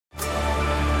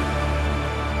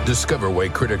Discover why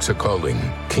critics are calling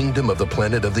Kingdom of the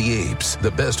Planet of the Apes the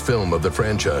best film of the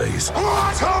franchise.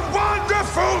 What a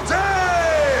wonderful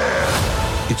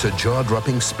day! It's a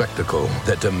jaw-dropping spectacle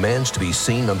that demands to be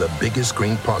seen on the biggest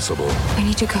screen possible. I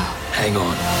need to go. Hang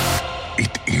on.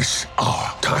 It is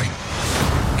our time.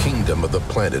 Kingdom of the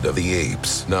Planet of the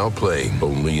Apes. Now playing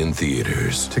only in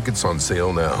theaters. Tickets on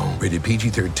sale now. Rated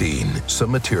PG-13.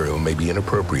 Some material may be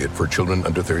inappropriate for children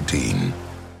under 13.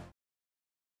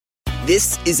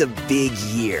 This is a big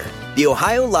year. The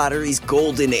Ohio Lottery's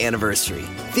golden anniversary.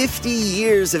 50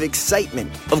 years of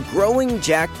excitement, of growing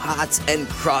jackpots and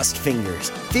crossed fingers.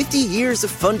 50 years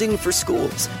of funding for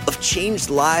schools, of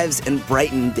changed lives and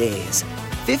brightened days.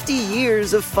 50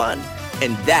 years of fun.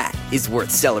 And that is worth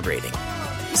celebrating.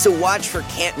 So watch for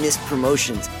can't-miss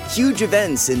promotions, huge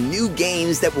events, and new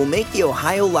games that will make the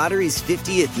Ohio Lottery's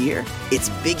 50th year its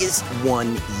biggest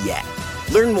one yet.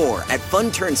 Learn more at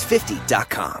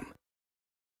funturns50.com.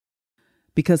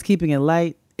 Because keeping it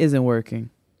light isn't working.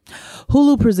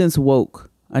 Hulu presents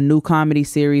Woke, a new comedy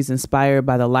series inspired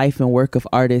by the life and work of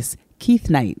artist Keith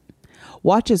Knight.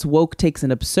 Watch as Woke takes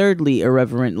an absurdly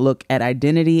irreverent look at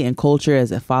identity and culture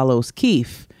as it follows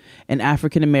Keith, an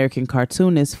African-American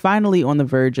cartoonist finally on the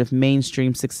verge of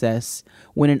mainstream success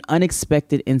when an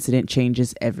unexpected incident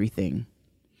changes everything.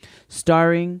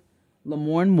 Starring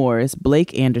Lamorne Morris,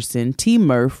 Blake Anderson, T.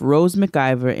 Murph, Rose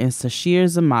McIver, and Sashir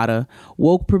Zamata,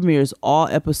 Woke premieres all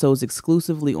episodes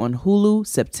exclusively on Hulu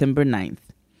September 9th.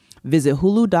 Visit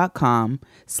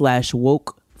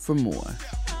hulu.com/woke for more.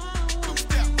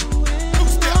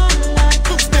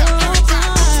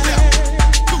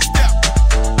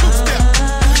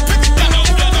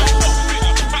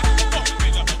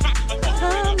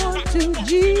 Come on to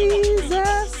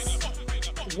Jesus.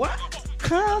 What?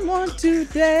 Come on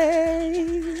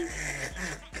today.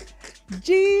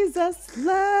 Jesus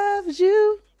loves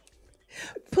you.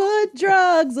 Put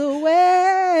drugs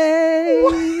away.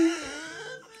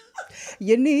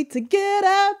 You need to get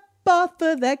up off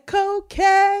of that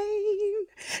cocaine.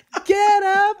 Get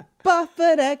up off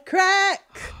of that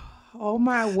crack. Oh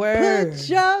my word. Put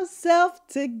yourself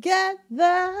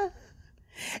together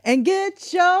and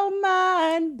get your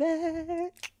mind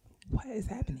back. What is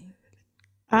happening?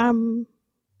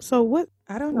 So what?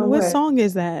 I don't know. What song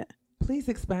is that? Please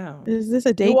expound. Is this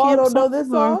a day You all camp don't know song this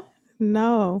or- song?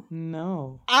 No.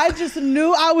 No. I just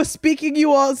knew I was speaking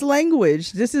you all's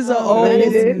language. This is That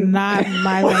is not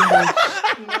my language.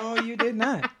 No, you did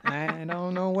not. I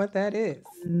don't know what that is.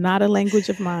 Not a language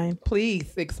of mine.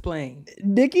 Please explain.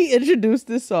 Nikki introduced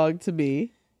this song to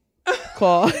me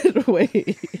called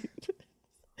Wait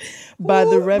by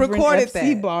the Reverend recorded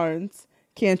F.C. that? Barnes.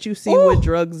 Can't you see what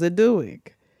drugs are doing?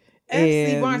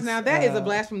 F.C. And, Barnes. Now that is a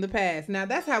blast from the past. Now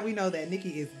that's how we know that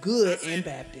Nikki is good and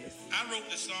Baptist. I wrote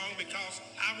this song because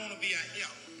I want to be a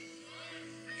help.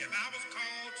 If I was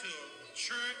called to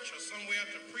church or somewhere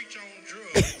to preach on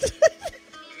drugs,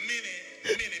 many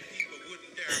people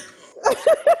wouldn't dare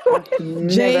come.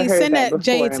 Jay, send that.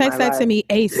 Jay, text that to me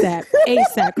ASAP.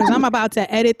 ASAP. Because I'm about to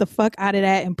edit the fuck out of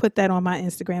that and put that on my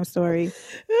Instagram story.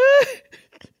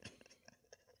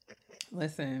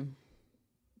 Listen.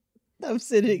 I'm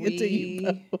sitting until you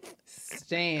know.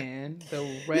 Stand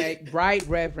the right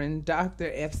Reverend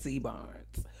Dr. F.C.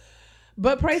 Barnes.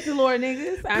 But praise the Lord,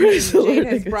 niggas. I mean, Jade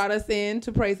has brought us in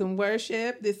to praise and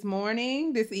worship this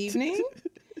evening.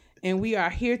 And we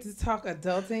are here to talk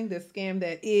adulting, the scam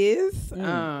that is.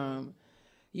 Trying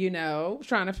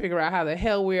to figure out how the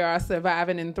hell we are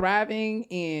surviving and thriving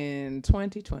in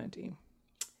 2020.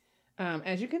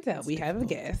 As you can tell, we have a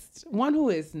guest, one who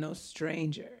is no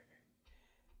stranger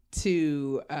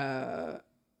to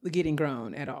getting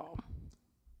grown at all.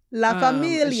 La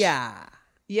Familia.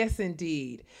 Yes,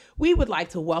 indeed. We would like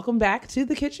to welcome back to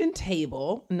the kitchen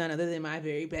table none other than my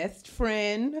very best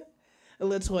friend,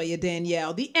 Latoya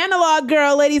Danielle, the analog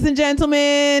girl, ladies and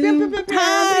gentlemen.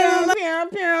 Hi.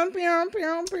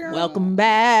 Welcome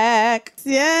back.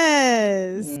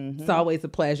 Yes. It's always a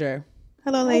pleasure.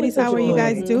 Hello, ladies. How are you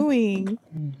guys doing?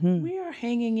 We are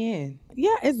hanging in.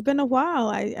 Yeah, it's been a while.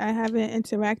 I haven't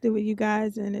interacted with you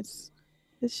guys, and it's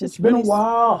just been a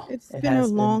while. It's been a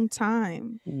long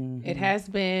time. It has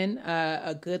been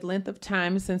a good length of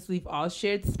time since we've all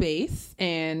shared space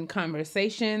and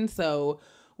conversation. So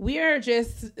we are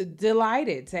just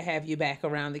delighted to have you back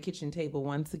around the kitchen table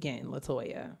once again,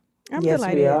 Latoya. I'm Yes,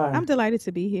 delighted. we are. I'm delighted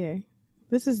to be here.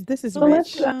 This is So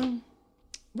rich.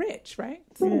 Rich, right?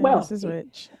 Yeah, this is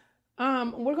rich.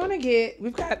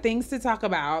 We've got things to talk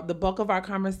about. The bulk of our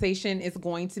conversation is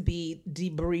going to be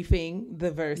debriefing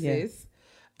the verses.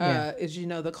 As you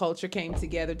know, the culture came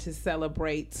together to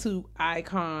celebrate two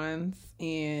icons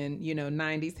in,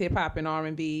 90s hip hop and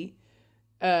R&B.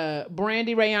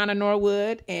 Brandy Rayana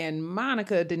Norwood and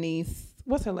Monica Denise.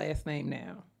 What's her last name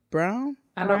now? Brown?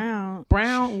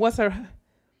 Brown. What's her?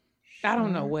 I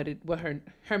don't know what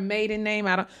her maiden name.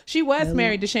 She was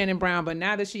married to Shannon Brown, but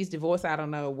now that she's divorced, I don't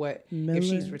know if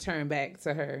she's returned back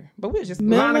to her. But we're just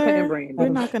Monica and Brandy. We're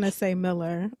not gonna say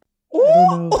Miller.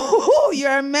 Ooh,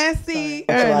 you're messy.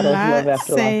 You're not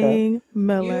saying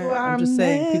Miller. I'm just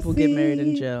saying people get married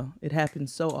in jail. It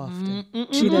happens so often.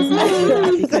 She does not do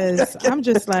that because I'm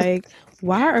just like,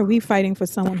 why are we fighting for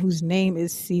someone whose name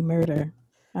is C Murder?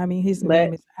 I mean, his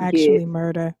name is actually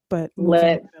Murder, but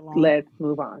let's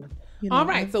move on. All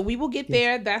right, so we will get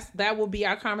there. That will be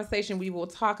our conversation. We will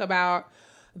talk about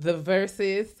the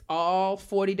verses, all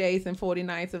 40 days and 40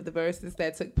 nights of the verses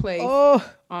that took place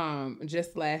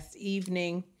just last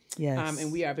evening. Yes.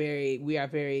 And we are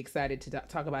very excited to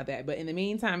talk about that. But in the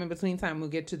meantime, in between time, we'll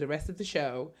get to the rest of the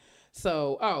show.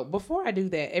 So, before I do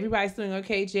that, everybody's doing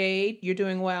okay, Jade? You're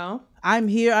doing well? I'm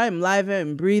here. I'm live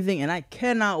and breathing, and I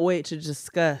cannot wait to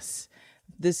discuss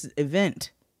this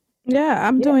event. Yeah,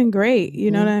 I'm doing great.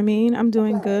 You know what I mean? I'm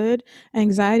doing good.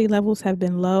 Anxiety levels have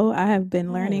been low. I have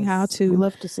been learning how to. We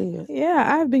love to see it.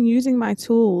 Yeah, I've been using my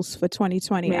tools for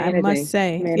 2020. I must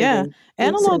say. Yeah.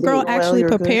 Analog Girl actually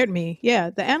prepared me.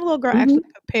 Yeah, the Analog Girl actually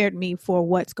prepared me for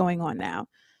what's going on now.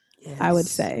 Yes. I would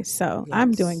say. So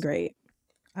I'm doing great.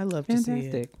 I love to see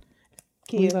it.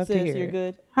 We love to hear you're it.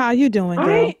 good. How you doing,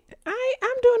 girl?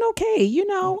 I'm doing okay.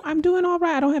 I'm doing all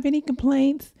right. I don't have any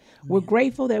complaints. We're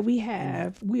grateful that we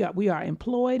are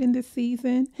employed in this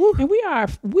season. Woo. And we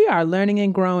are learning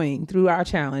and growing through our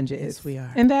challenges. Yes, we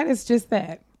are. And that is just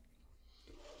that.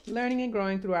 Learning and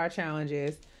growing through our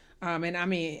challenges. And I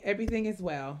mean, everything is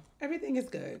well. Everything is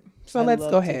good. So let's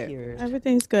go ahead.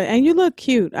 Everything's good. And you look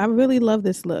cute. I really love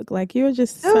this look. Like, you're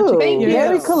just such a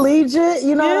very collegiate.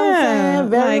 You know what I'm saying?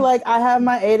 Very like I have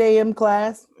my 8 a.m.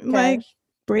 class. Like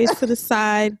braids to the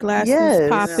side,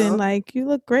 glasses popping. Like, you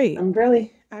look great.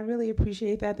 I really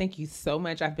appreciate that. Thank you so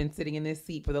much. I've been sitting in this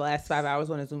seat for the last 5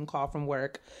 hours on a Zoom call from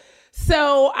work.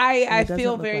 So I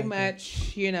feel very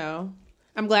much,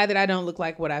 I'm glad that I don't look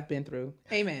like what I've been through.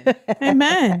 Amen.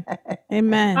 Amen.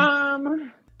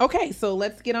 Amen. Okay, so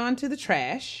let's get on to the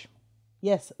trash.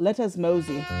 Yes, let us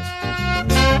mosey. A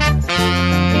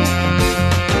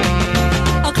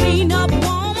clean up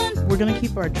woman. We're going to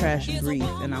keep our trash brief,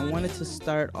 and I wanted to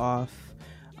start off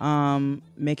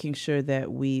making sure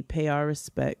that we pay our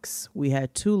respects. We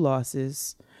had 2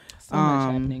 losses. So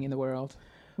much happening in the world.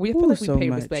 We feel like we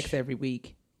pay respects every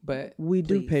week, but we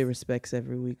do pay respects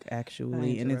every week,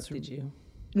 actually. I interrupted you.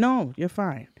 No, you're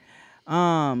fine.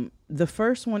 The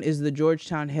first one is the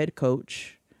Georgetown head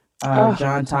coach,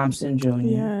 John Thompson Jr.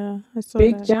 Yeah, I saw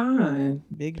Big that. John.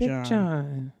 Big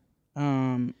John.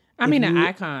 I mean, an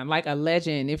icon, like a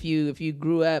legend. If you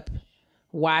grew up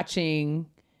watching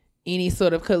any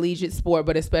sort of collegiate sport,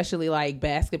 but especially like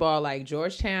basketball, like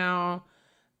Georgetown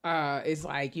is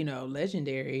like,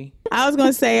 legendary. I was going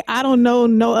to say, I don't know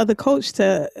no other coach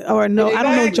I don't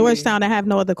know Georgetown to have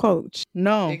no other coach.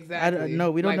 No, exactly.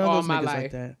 No, we don't like know all those my niggas life.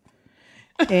 like that.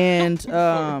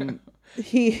 And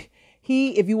he,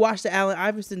 if you watch the Allen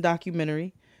Iverson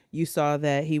documentary, you saw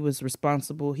that he was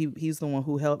responsible. He's the one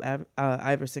who helped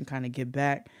Iverson kind of get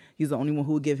back. He's the only one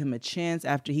who would give him a chance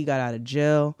after he got out of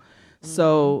jail.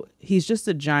 So he's just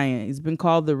a giant. He's been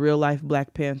called the real life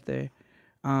Black Panther.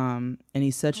 And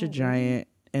he's such a giant,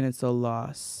 and it's a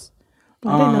loss.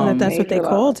 I didn't know that's what they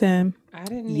called him. I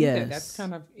didn't either. That's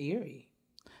kind of eerie.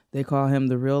 They call him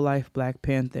the real life Black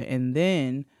Panther. And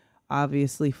then,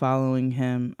 obviously, following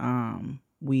him,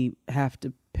 we have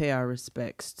to pay our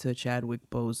respects to Chadwick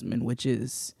Boseman, which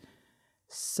is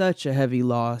such a heavy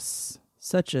loss.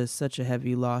 Such a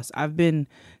heavy loss. I've been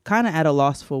kind of at a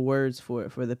loss for words for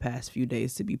it for the past few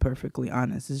days, to be perfectly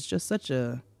honest. It's just such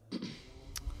a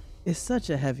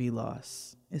heavy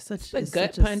loss. It's a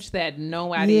gut punch that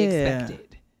nobody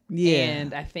expected. Yeah.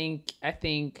 And I think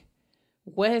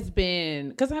what has been,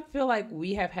 because I feel like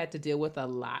we have had to deal with a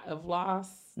lot of loss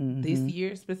this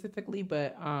year specifically,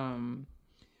 but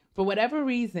for whatever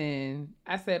reason,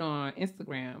 I said on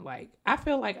Instagram, like, I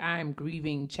feel like I'm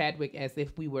grieving Chadwick as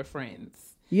if we were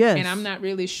friends. Yes. And I'm not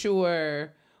really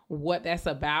sure what that's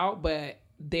about, but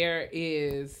there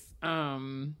is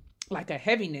like a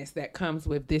heaviness that comes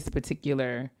with this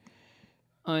particular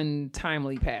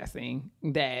untimely passing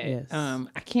that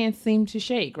I can't seem to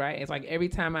shake, right? It's like every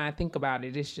time I think about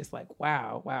it, it's just like,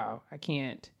 wow, I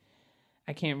can't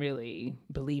really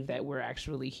believe that we're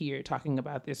actually here talking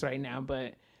about this right now.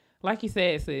 But like you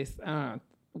said, sis,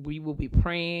 we will be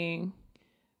praying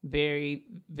very,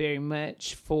 very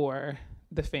much for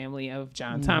the family of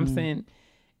John Thompson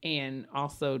and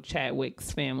also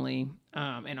Chadwick's family,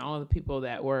 and all the people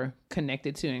that were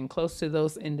connected to and close to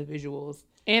those individuals.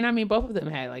 And I mean, both of them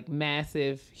had like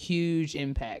massive, huge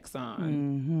impacts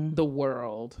on the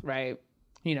world, right?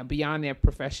 You know, beyond their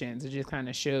professions. It just kind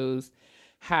of shows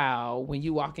how when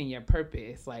you walk in your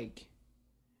purpose, like,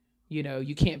 you know,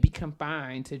 you can't be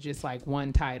confined to just like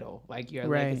one title. Like your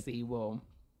legacy will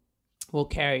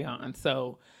carry on.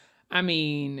 So, I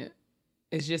mean,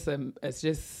 it's just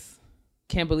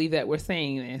can't believe that we're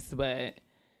saying this, but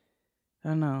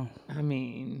I know. I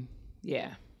mean,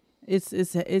 yeah. It's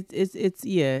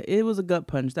yeah, it was a gut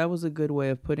punch. That was a good way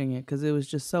of putting it, because it was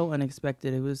just so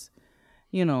unexpected. It was,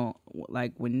 you know,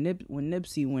 like when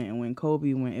Nipsey went and when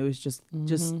Kobe went, it was just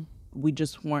we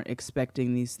just weren't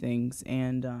expecting these things.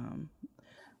 And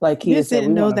like he just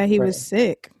didn't know that he was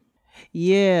sick.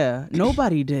 Yeah,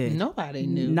 nobody did. Nobody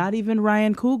knew. Not even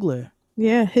Ryan Coogler.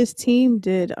 Yeah, his team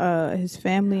did. His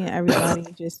family and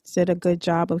everybody just did a good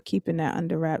job of keeping that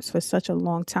under wraps for such a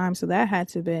long time. So that had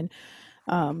to have been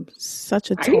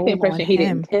such a toll. I get the impression he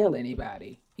didn't tell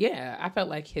anybody. Yeah, I felt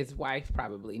like his wife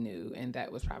probably knew, and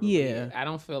that was probably it. I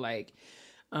don't feel like,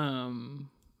 I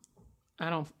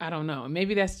don't know.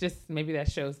 Maybe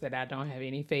that shows that I don't have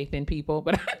any faith in people,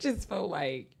 but I just felt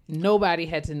like nobody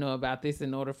had to know about this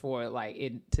in order for like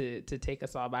it to take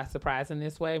us all by surprise in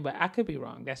this way. But I could be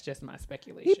wrong. That's just my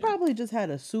speculation. He probably just had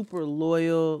a super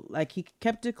loyal, like he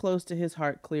kept it close to his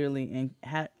heart clearly, and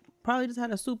probably just had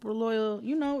a super loyal,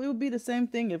 you know, it would be the same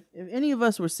thing if any of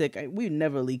us were sick. We'd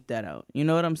never leak that out. You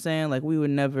know what I'm saying? Like we would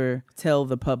never tell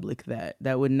the public that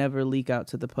would never leak out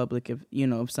to the public if, you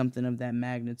know, if something of that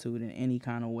magnitude in any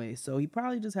kind of way. So he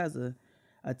probably just has a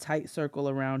tight circle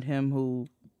around him who,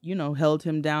 you know, held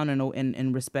him down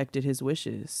and respected his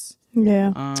wishes.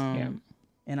 Yeah.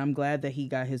 And I'm glad that he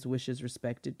got his wishes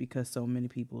respected, because so many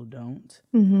people don't.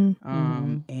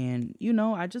 And, you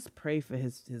know, I just pray for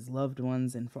his loved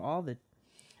ones and for all the,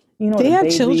 you know, they have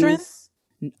children.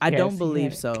 I don't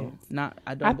believe so.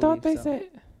 I thought they said.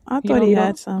 I thought he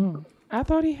had some. I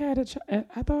thought he had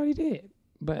I thought he did.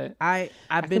 But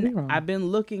I've been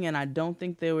looking, and I don't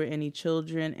think there were any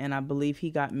children, and I believe he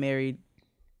got married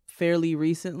fairly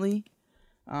recently.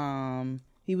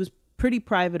 He was pretty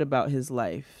private about his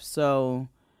life, so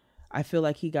I feel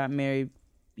like he got married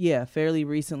fairly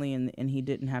recently, and he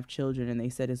didn't have children, and they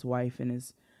said his wife and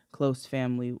his close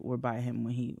family were by him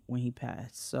when he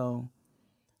passed. So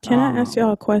can I ask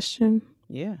y'all a question?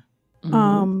 Yeah.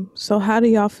 So how do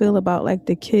y'all feel about like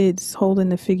the kids holding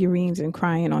the figurines and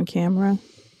crying on camera?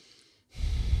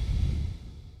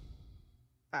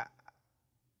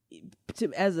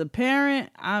 As a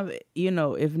parent,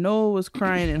 if Noah was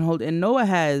crying and Noah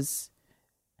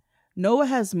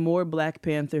has more Black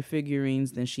Panther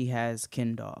figurines than she has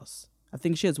Ken dolls. I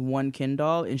think she has one Ken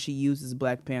doll, and she uses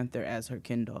Black Panther as her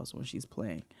Ken dolls when she's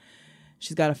playing.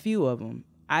 She's got a few of them.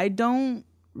 I don't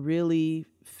really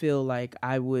feel like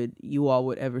you all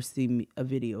would ever see a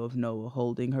video of Noah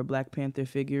holding her Black Panther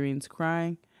figurines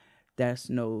crying. That's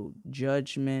no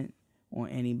judgment on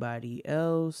anybody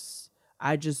else.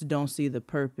 I just don't see the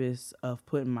purpose of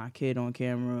putting my kid on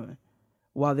camera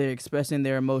while they're expressing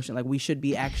their emotion. Like, we should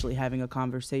be actually having a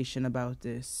conversation about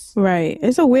this. Right.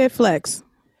 It's a weird flex.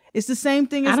 It's the same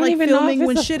thing as like filming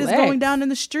when shit is going down in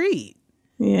the street.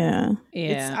 Yeah.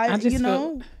 Yeah. I just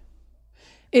feel,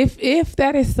 if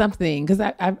that is something,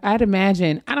 because I'd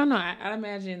imagine, I don't know, I'd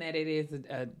imagine that it is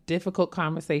a difficult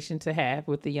conversation to have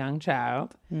with the young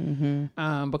child.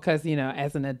 Because, you know,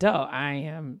 as an adult, I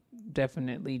am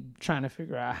definitely trying to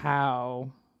figure out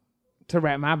how to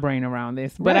wrap my brain around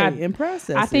this, but I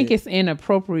think it's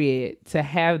inappropriate to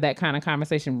have that kind of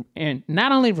conversation and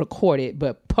not only record it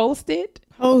but post it.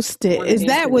 That's what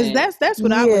what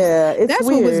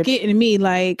was getting me.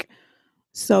 Like,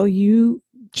 so you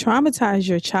traumatize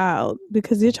your child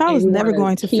because your child is never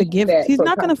going to forgive. He's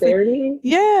not going to forgive.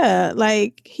 Yeah,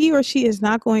 like he or she is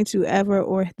not going to ever,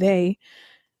 or they.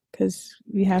 Because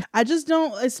we have, I just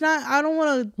don't, it's not, I don't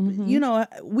want to, you know,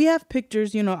 we have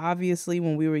pictures, you know, obviously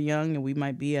when we were young and we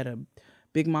might be at a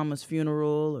Big Mama's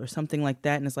funeral or something like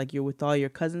that, and it's like you're with all your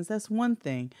cousins. That's one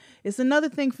thing. It's another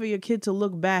thing for your kid to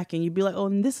look back and you'd be like, oh,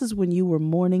 and this is when you were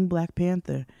mourning Black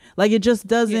Panther. Like, it just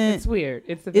doesn't. Yeah, it's weird.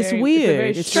 It's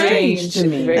weird. It's strange to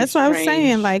me. That's what I was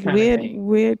saying. Like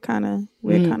weird kind of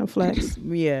flex.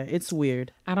 Yeah, it's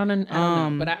weird. I don't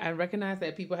know, but I recognize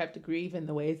that people have to grieve in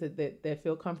the ways that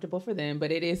feel comfortable for them.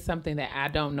 But it is something that I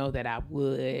don't know that I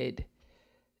would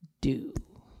do.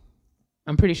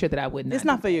 I'm pretty sure that I would not. It's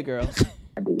not for your girls.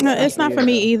 No, it's not for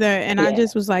me either. And I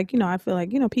just was like, I feel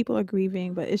like, people are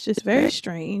grieving, but it's just very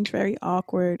strange, very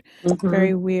awkward,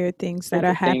 very weird things that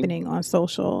are happening on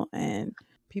social. And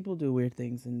people do weird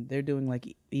things, and they're doing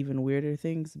like even weirder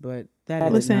things, but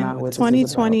that is not what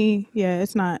 2020. Yeah,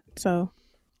 it's not. So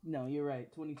no, you're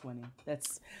right. 2020.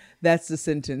 That's the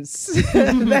sentence.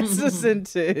 That's the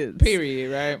sentence.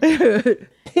 Period. Right.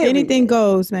 Anything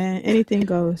goes, man. Anything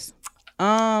goes.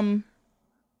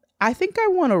 I think I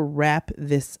want to wrap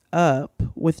this up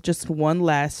with just one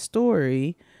last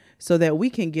story so that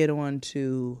we can get on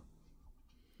to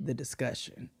the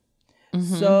discussion.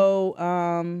 So,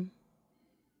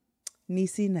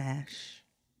 Niecy Nash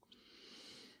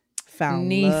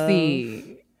found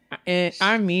Niecy. And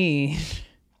I mean,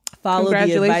 followed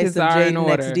the advice of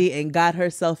Jaden XD and got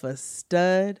herself a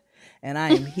stud. And I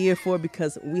am here for it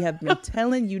because we have been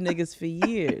telling you niggas for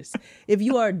years. If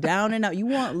you are down and out, you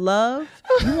want love,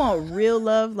 you want real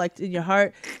love, like in your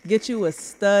heart, get you a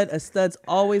stud. A stud's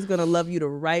always going to love you the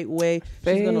right way.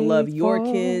 She's going to love your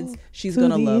kids. She's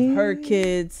going to love her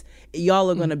kids.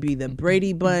 Y'all are going to be the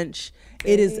Brady Bunch.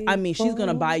 It is, I mean, she's going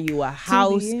to buy you a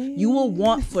house. You will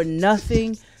want for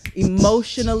nothing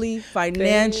emotionally,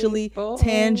 financially,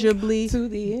 tangibly. To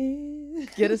the end.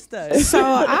 Get a stud. So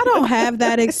I don't have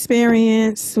that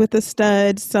experience with the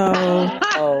stud. So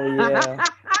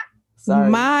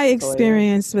Sorry, my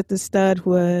experience with the stud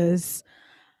was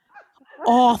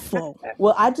awful.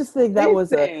 Well, I just think that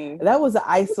was an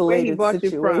isolated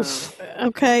situation.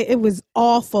 Okay, it was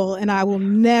awful, and I will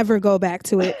never go back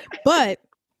to it. But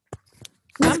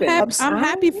I'm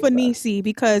happy for Niecy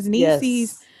because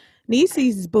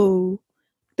Niecy's boo.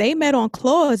 They met on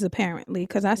Claws apparently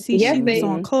because I see she was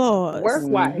on Claws. Work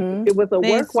wife. It was a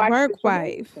work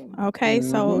wife. Okay,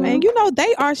 so and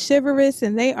they are chivalrous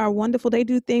and they are wonderful. They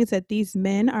do things that these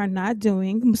men are not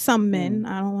doing. Some men,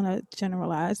 I don't want to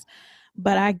generalize,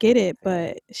 but I get it.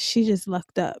 But she just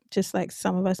lucked up, just like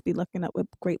some of us be looking up with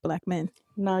great black men.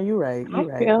 No, you're right.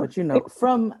 But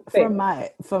from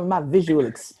my visual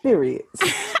experience.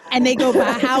 And they go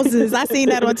buy houses. I seen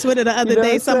that on Twitter the other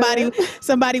day.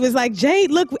 Somebody was like, Jade,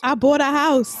 look, I bought a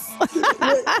house.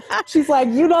 She's like,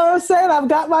 you know what I'm saying?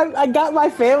 I got my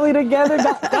family together.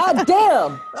 God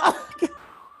damn.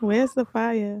 Where's the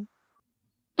fire?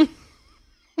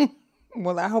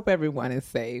 Well, I hope everyone is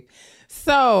safe.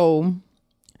 So,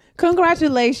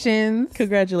 congratulations to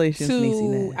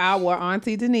Niecy Nash. our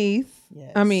auntie Denise.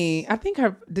 Yes. I mean, I think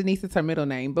Denise is her middle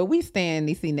name, but we stand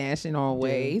Niecy Nash in all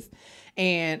ways.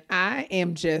 And I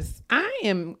am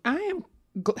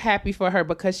happy for her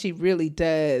because she really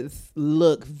does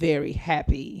look very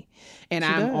happy. And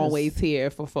I'm always here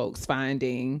for folks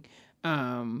finding,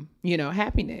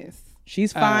 happiness.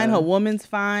 She's fine. Her woman's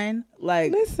fine.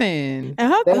 Like, listen,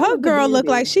 and her girl looked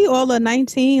like she all of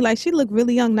 19. Like she looked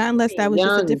really young. Not unless that was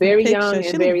just a different picture.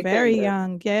 She looked very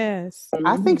young. Yes.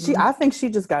 I think she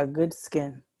just got good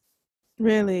skin.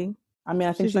 Really? I mean,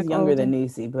 I think she's younger than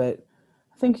Niecy, but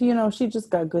I think she just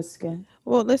got good skin.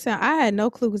 Well, listen, I had no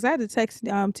clue because I had to text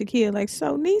Takia like,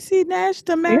 so Niecy Nash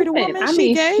to married a woman.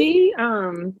 She gay?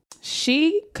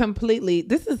 She completely.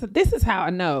 This is how I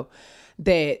know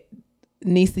that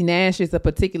Niecy Nash is a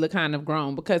particular kind of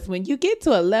grown, because when you get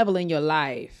to a level in your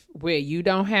life where you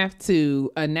don't have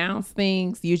to announce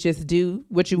things, you just do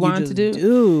what you want to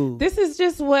do. This is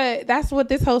just that's what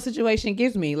this whole situation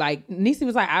gives me. Like Niecy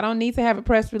was like, I don't need to have a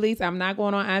press release. I'm not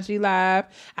going on IG Live.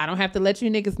 I don't have to let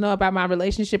you niggas know about my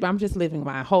relationship. I'm just living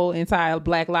my whole entire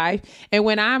black life. And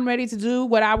when I'm ready to do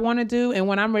what I want to do, and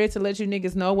when I'm ready to let you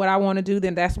niggas know what I want to do,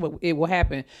 then that's what it will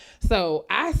happen. So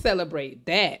I celebrate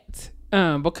that.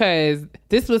 Because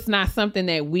this was not something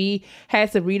that we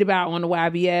had to read about on the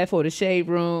YBF or the Shade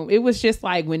Room. It was just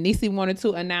like when Niecy wanted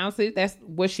to announce it, that's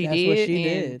what she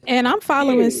did. And I'm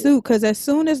following suit because as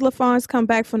soon as LaFonz come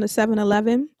back from the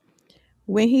 7-Eleven,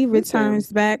 when he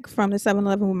returns back from the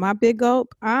 7-Eleven with my big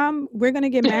gulp, we're going to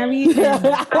get married.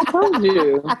 I told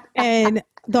you. And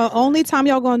the only time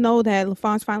y'all going to know that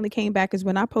LaFonz finally came back is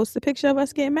when I post a picture of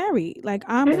us getting married. Like,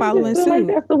 I'm following suit. Like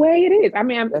that's the way it is. I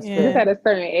mean, I'm just at a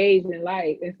certain age in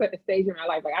life, a certain stage in my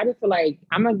life. Like, I just feel like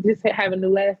I'm going to just have a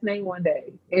new last name one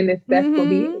day. And that's going to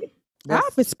be it. I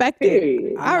respect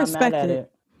it. I respect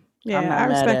it. Yeah, I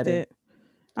respect it.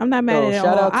 I'm not mad at it at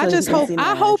all. I just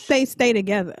hope they stay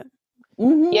together.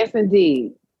 Mm-hmm. Yes,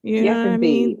 indeed. You know what I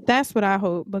mean? That's what I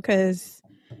hope, because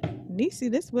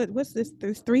Niecy, what's this?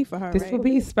 There's 3 for her. This will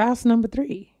be spouse number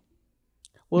 3.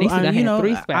 Well,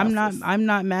 I'm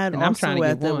not mad. And I'm trying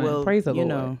to get one. Praise the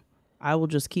Lord. I will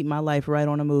just keep my life right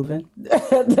on a moving.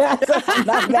 I'm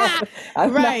not mad.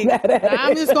 Right. Not mad at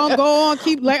I'm it. just gonna go on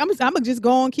I'm gonna just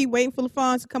go on keep waiting for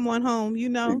LaFonz to come on home.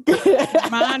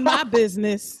 Mind my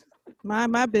business.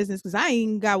 Mind my business, because I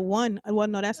ain't got one. Well,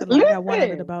 no, that's a lie. I got one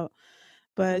under the belt.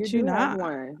 But You do have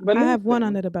one. But I have one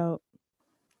under the belt.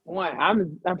 One.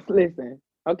 I'm listen.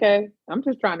 Okay, I'm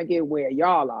just trying to get where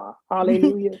y'all are.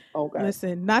 Hallelujah. Okay.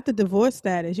 Listen, not the divorce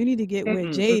status. You need to get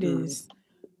where Jade is.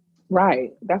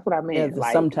 Right. That's what I meant.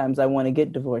 Yeah, sometimes I want to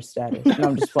get divorce status. No,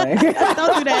 I'm just playing.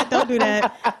 Don't do that. Don't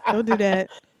do that.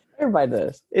 Everybody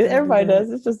does. Everybody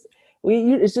does. It's just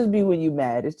it's just be when you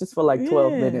mad. It's just for like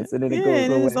 12 minutes and then it goes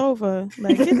away. It's over.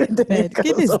 Like, get in bed. Get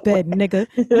in this bed, nigga.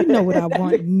 You know what I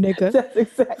want, nigga. That's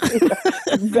exactly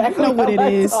you know what it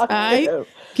is. All right.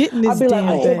 Get in this damn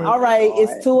bed. All right,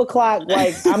 it's 2:00.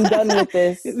 Like, I'm done with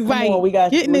this. Right. Come on, we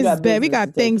got get in this bed. We got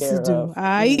to things to do. All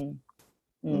right.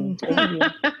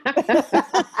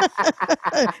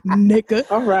 Nigga.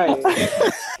 All right.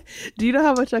 Do you know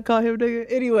how much I call him nigga?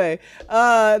 Anyway,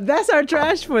 that's our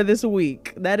trash for this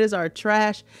week. That is our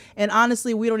trash. And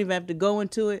honestly, we don't even have to go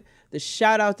into it. The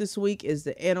shout out this week is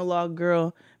the Analog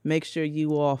Girl. Make sure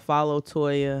you all follow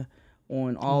Toya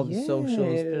on all the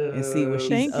socials and see what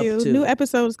she's up to. New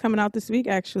episodes coming out this week,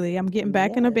 actually. I'm getting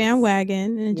back in a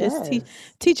bandwagon and just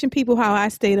teaching people how I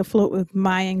stayed afloat with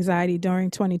my anxiety during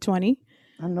 2020.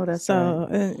 I know that's so,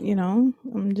 right.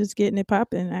 I'm just getting it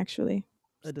popping, actually.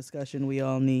 A discussion we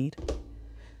all need.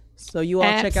 So you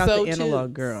all check out the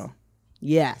Analog Girl.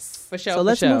 Yes. For sure. So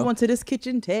let's move on to this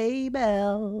kitchen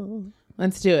table.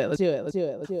 Let's do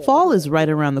it. Fall is right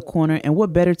around the corner, and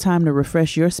what better time to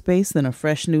refresh your space than a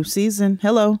fresh new season?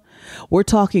 Hello. We're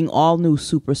talking all new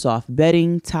super soft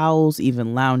bedding, towels,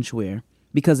 even loungewear.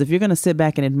 Because if you're going to sit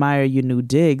back and admire your new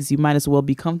digs, you might as well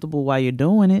be comfortable while you're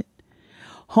doing it.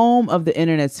 Home of the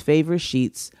internet's favorite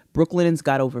sheets, Brooklinen's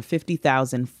got over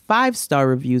 50,000 5-star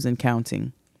reviews and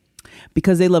counting.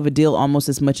 Because they love a deal almost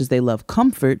as much as they love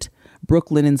comfort,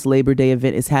 Brooklinen's Labor Day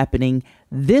event is happening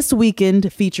this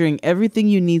weekend, featuring everything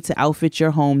you need to outfit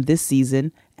your home this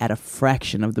season at a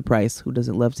fraction of the price. Who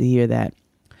doesn't love to hear that?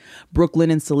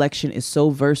 Brooklinen's selection is so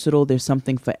versatile, there's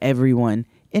something for everyone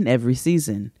in every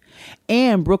season.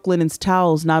 And Brooklinen's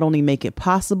towels not only make it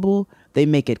possible, they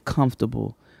make it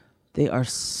comfortable. They are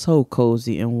so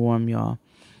cozy and warm, y'all.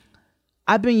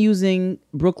 I've been using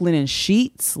Brooklinen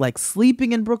sheets, like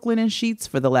sleeping in Brooklinen sheets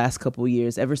for the last couple of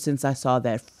years, ever since I saw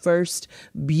that first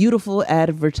beautiful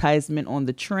advertisement on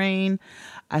the train.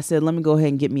 I said, let me go ahead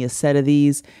and get me a set of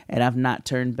these, and I've not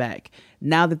turned back.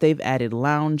 Now that they've added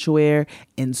loungewear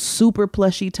and super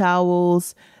plushy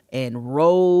towels and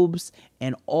robes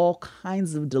and all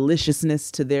kinds of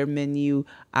deliciousness to their menu,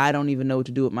 I don't even know what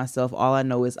to do with myself. All I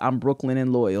know is I'm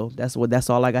Brooklinen loyal. That's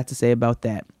all I got to say about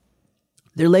that.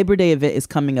 Their Labor Day event is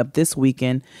coming up this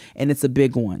weekend, and it's a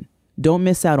big one. Don't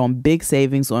miss out on big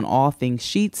savings on all things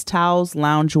sheets, towels,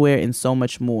 loungewear, and so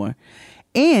much more.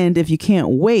 And if you can't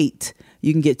wait,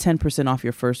 you can get 10% off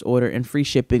your first order and free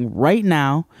shipping right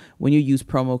now when you use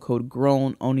promo code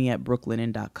GROWN only at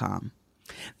brooklinen.com.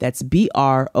 That's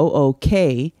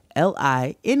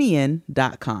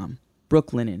BROOKLINEN.com.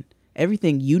 Brooklinen.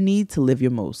 Everything you need to live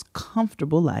your most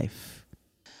comfortable life.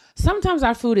 Sometimes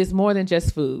our food is more than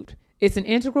just food. It's an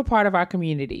integral part of our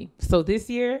community. So this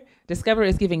year, Discover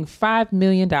is giving $5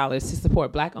 million to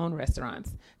support Black-owned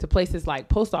restaurants, to places like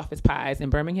Post Office Pies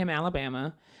in Birmingham,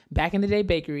 Alabama, Back in the Day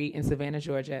Bakery in Savannah,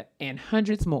 Georgia, and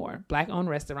hundreds more Black-owned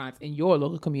restaurants in your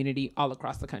local community all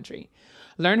across the country.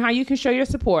 Learn how you can show your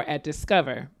support at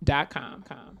discover.com.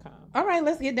 All right,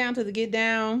 let's get down to the get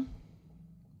down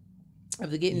of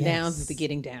the getting downs of the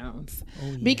getting downs. Oh,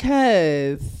 yeah.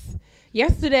 Because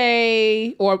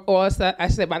yesterday, or I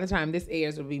should say by the time this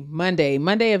airs, will be Monday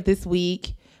of this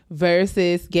week,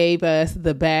 Versus gave us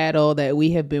the battle that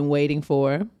we have been waiting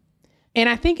for. And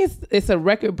I think it's a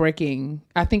record breaking.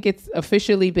 I think it's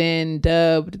officially been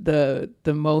dubbed the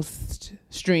most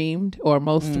streamed or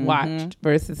most watched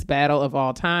Versus battle of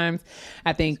all times.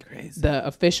 I think the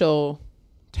official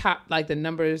top, like the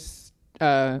numbers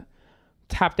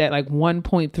topped at like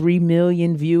 1.3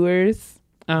 million viewers,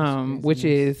 which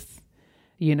is,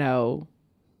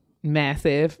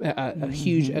 massive, a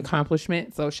huge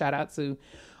accomplishment. So shout out to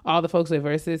all the folks at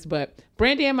Versus. But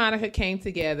Brandy and Monica came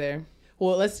together.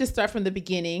 Well, let's just start from the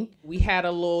beginning. We had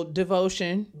a little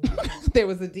devotion. There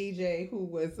was a DJ who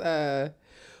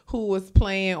was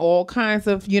playing all kinds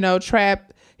of,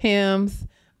 trap hymns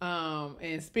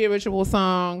and spiritual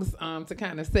songs to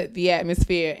kind of set the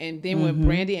atmosphere. And then when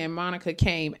Brandy and Monica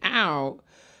came out,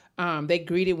 They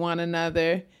greeted one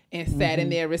another and sat in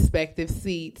their respective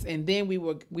seats. And then we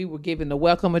were given the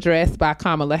welcome address by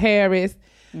Kamala Harris,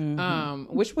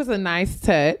 which was a nice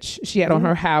touch. She had on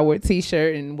her Howard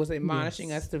t-shirt and was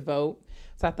admonishing us to vote.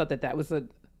 So I thought that was it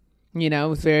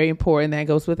was very important. That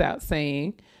goes without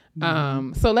saying.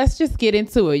 So let's just get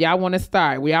into it. Y'all want to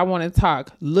start? Y'all want to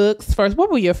talk looks first? What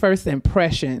were your first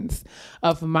impressions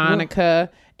of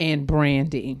Monica and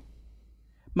Brandy?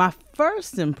 My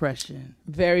first impression,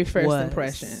 very first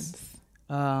impressions,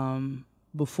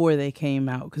 before they came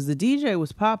out, because the DJ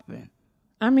was popping.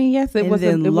 I mean, yes, it was.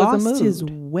 Then it lost was a mood. his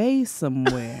way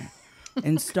somewhere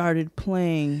and started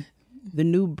playing the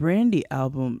new Brandy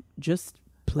album, just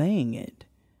playing it.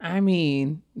 I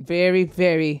mean, very,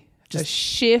 very just a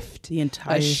shift. The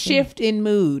entire shift in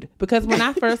mood, because when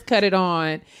I first cut it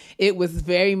on, it was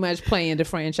very much playing the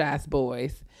Franchise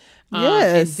Boys.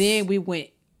 Yes, and then we went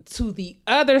to the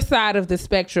other side of the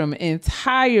spectrum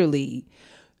entirely,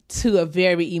 to a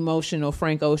very emotional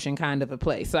Frank Ocean kind of a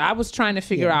place. So I was trying to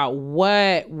figure out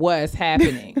what was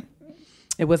happening.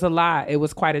 It was a lot. It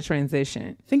was quite a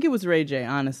transition. I think it was Ray J,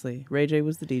 honestly. Ray J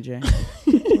was the DJ.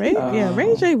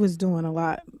 Ray J was doing a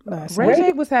lot last Ray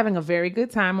J was having a very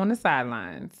good time on the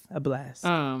sidelines. A blast.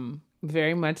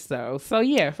 Very much so. So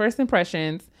yeah, first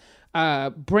impressions.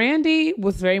 Brandy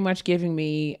was very much giving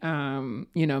me,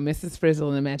 Mrs. Frizzle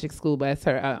and the Magic School Bus.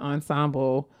 Her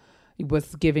ensemble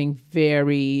was giving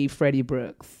very Freddie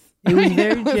Brooks. It was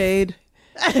very Jade.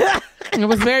 It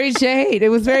was very Jade. It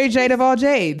was very Jade of all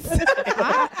Jades.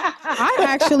 I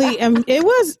actually am. It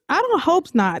was. I don't hope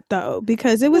not though,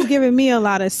 because it was giving me a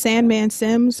lot of Sandman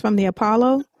Sims from the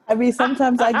Apollo. I mean,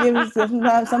 sometimes I give,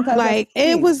 sometimes like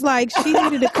it was like she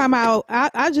needed to come out.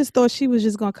 I just thought she was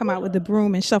just gonna come out with the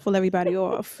broom and shuffle everybody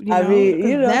off. I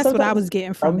mean, that's what I was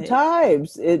getting from it.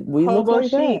 Sometimes we hobo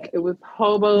look like chic. that. It was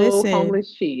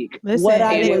homeless chic.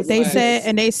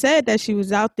 Listen, they said that she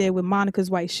was out there with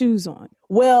Monica's white shoes on.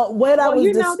 Well, what I was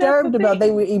disturbed about,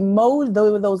 they were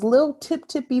those little tip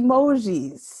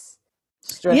emojis.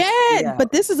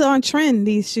 But this is on trend.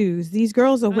 These shoes, these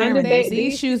girls are wearing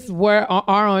these shoes are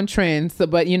on trend. So,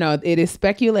 but it is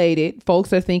speculated.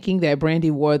 Folks are thinking that Brandy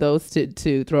wore those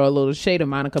to throw a little shade of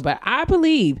Monica. But I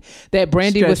believe that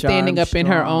Brandy was standing up in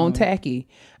her own tacky.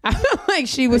 I feel like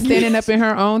she was standing up in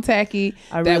her own tacky.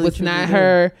 That was not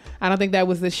her. I don't think that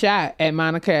was the shot at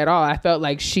Monica at all. I felt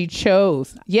like she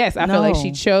chose. Yes, I felt like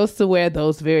she chose to wear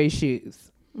those very shoes.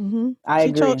 Mm-hmm. I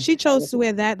agree. She chose to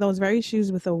wear those very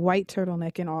shoes with a white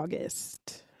turtleneck in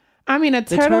August. I mean, a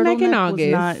turtleneck in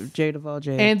August, was not Jade of all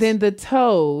Jades. And then the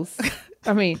toes.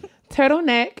 I mean,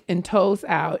 turtleneck and toes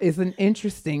out is an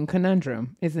interesting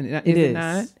conundrum, isn't it? Is it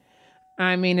not?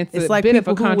 I mean, it's a like bit of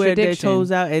a people who wear their contradiction.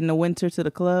 toes out in the winter to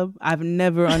the club. I've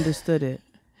never understood it.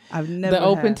 I've never the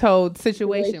open-toed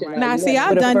situation. Right? Now, see,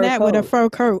 I've done that with a fur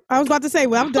coat. I was about to say,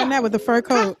 I've done that with a fur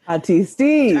coat.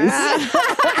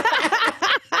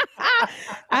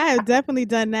 I have definitely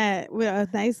done that with a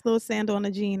nice little sandal and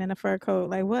a jean and a fur coat.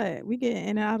 Like what? We get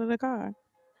in and out of the car.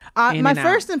 My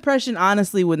first impression,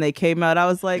 honestly, when they came out, I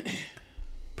was like,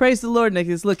 praise the Lord,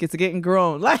 niggas. Look, it's getting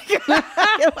grown. Like,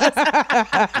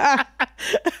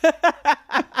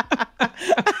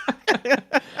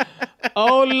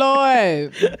 oh,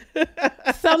 Lord.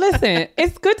 So listen,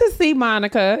 it's good to see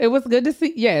Monica. It was good to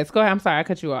see. Yes, go ahead. I'm sorry. I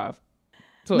cut you off.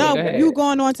 No, you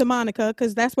going on to Monica,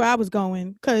 because that's where I was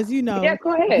going. Because, yeah,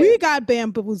 go ahead. We got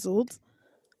bamboozled.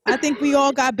 I think we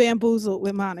all got bamboozled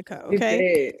with Monica.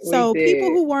 Okay. So people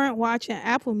who weren't watching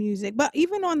Apple Music, but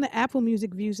even on the Apple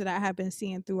Music views that I have been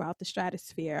seeing throughout the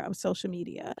stratosphere of social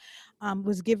media,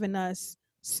 was giving us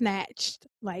snatched,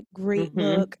 like great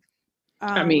look.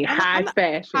 High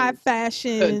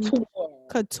fashion,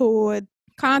 couture,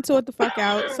 contoured the fuck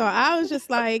out. So I was just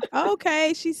like,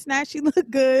 okay, she snatched, she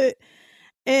looked good.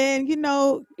 And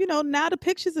now the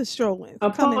pictures are strolling.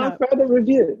 Upon further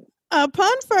review.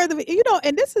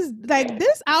 And this is like,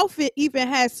 this outfit even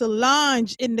has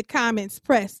Solange in the comments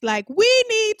pressed. Like, we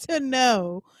need to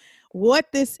know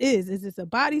what this is. Is this a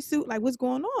bodysuit? Like, what's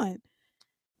going on?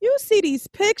 You see these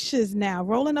pictures now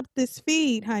rolling up this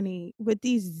feed, honey, with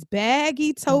these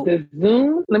baggy tote. The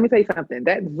zoom, let me tell you something.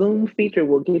 That zoom feature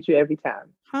will get you every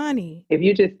time. Honey. If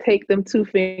you just take them two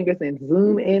fingers and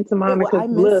zoom into Monica's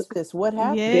look. What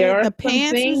happened? Yeah, the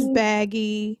pants is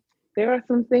baggy. There are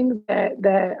some things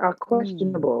that are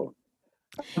questionable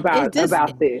about this.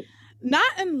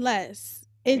 Not unless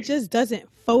it just doesn't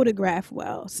photograph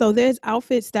well. So there's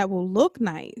outfits that will look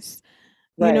nice.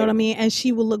 You know what I mean? And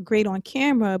she will look great on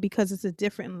camera because it's a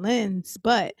different lens,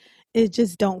 but it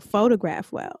just don't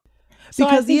photograph well.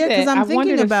 Because I'm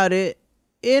thinking about it.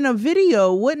 In a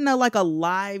video, wouldn't a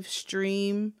live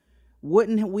stream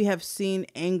wouldn't we have seen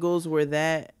angles where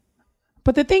that?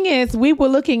 But the thing is, we were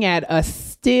looking at a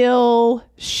still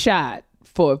shot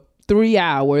for 3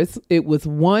 hours. It was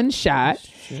one shot,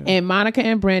 and Monica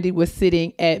and Brandy were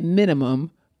sitting at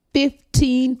minimum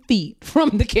 15 feet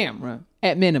from the camera,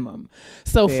 at minimum.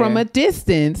 So from a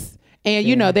distance, and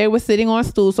you know, they were sitting on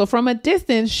stools. So from a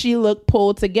distance, she looked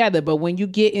pulled together. But when you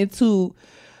get into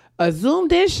a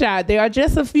zoomed in shot, there are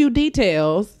just a few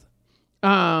details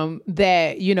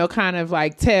that, you know, kind of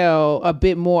like tell a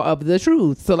bit more of the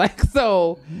truth. So like,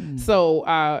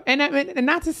 and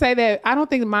not to say that I don't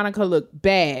think Monica looked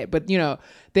bad, but you know,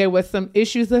 there was some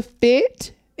issues of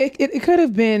fit. It could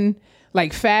have been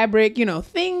like fabric, you know,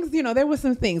 things, you know, there were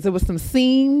some things. There was some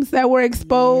seams that were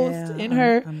exposed in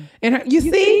her. You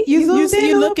see,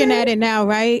 you're looking at it now,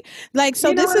 right? Like,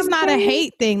 so this is not a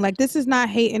hate thing. Like, this is not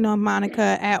hating on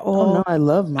Monica at all. Oh no, I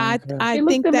love Monica. I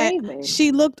think that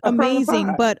she looked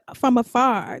amazing, but from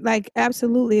afar, like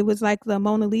absolutely, it was like the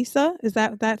Mona Lisa. Is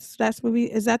that's what we?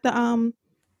 Is that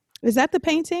the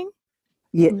painting?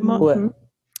 Yeah. What?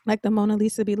 Like the Mona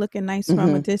Lisa be looking nice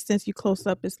from a distance. You close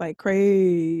up, it's like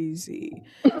crazy.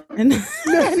 And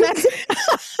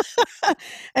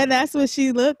that's what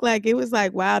she looked like. It was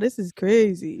like, wow, this is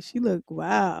crazy. She looked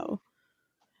wow.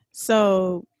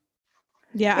 So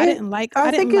yeah, I didn't like the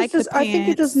pants. I think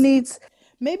it just needs,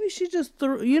 maybe she just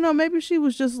threw, you know, maybe she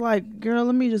was just like, girl,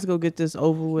 let me just go get this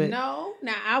over with. No,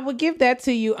 now I would give that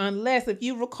to you unless, if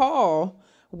you recall,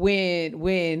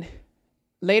 when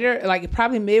later, like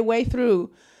probably midway through,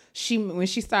 when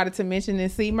she started to mention the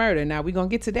C murder. Now we're gonna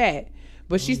get to that,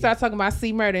 but she started talking about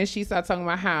C murder, and she started talking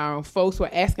about how folks were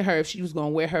asking her if she was gonna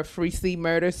wear her free C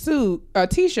murder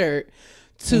t-shirt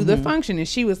to the function, and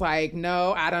she was like,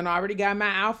 "No, I done already got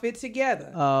my outfit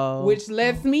together." Which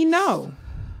lets me know,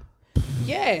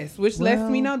 lets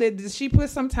me know that she put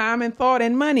some time and thought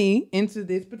and money into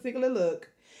this particular look.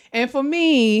 And for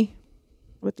me,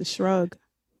 with the shrug,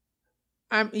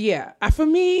 for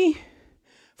me.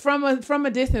 From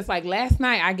a distance, like last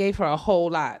night, I gave her a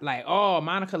whole lot. Like, oh,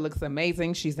 Monica looks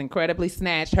amazing. She's incredibly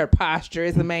snatched. Her posture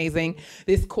is amazing.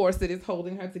 This corset is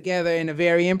holding her together in a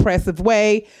very impressive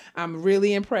way. I'm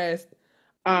really impressed.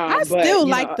 I still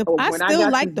like the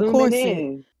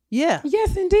corset. Yeah.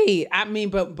 Yes, indeed. I mean,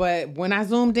 but when I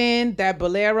zoomed in, that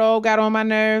bolero got on my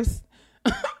nerves.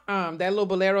 That little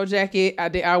bolero jacket,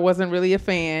 I wasn't really a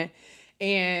fan.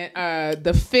 And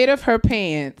the fit of her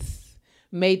pants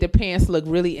made the pants look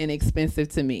really inexpensive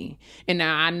to me. And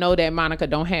now I know that Monica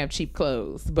don't have cheap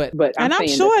clothes, but I'm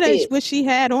sure that's what she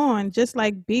had on, just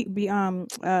like Brandy. Yeah,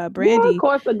 of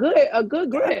course, a good grip, a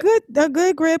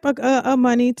good grip, a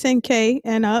money, $10K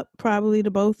and up, probably to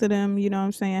both of them. You know what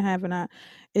I'm saying?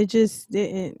 It just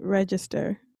didn't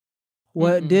register.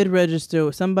 What did register?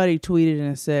 Somebody tweeted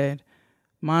and said,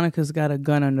 Monica's got a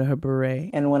gun under her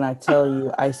beret. And when I tell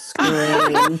you, I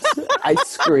screamed. I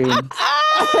screamed.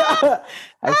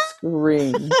 I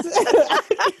screamed.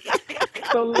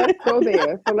 So let's go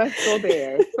there.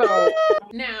 So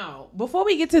now, before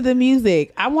we get to the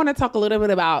music, I want to talk a little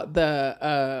bit about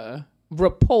the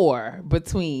rapport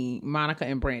between Monica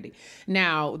and Brandy.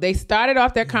 Now, they started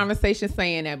off their conversation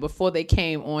saying that before they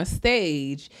came on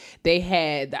stage, they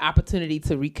had the opportunity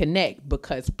to reconnect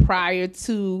because prior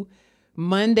to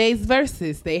Monday's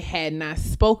verses, they had not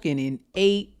spoken in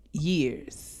 8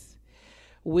 years,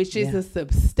 which is a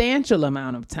substantial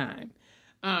amount of time.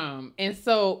 And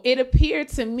so it appeared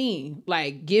to me,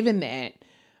 like, given that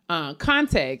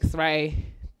context, right,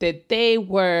 that they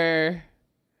were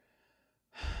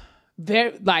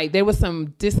there was some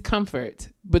discomfort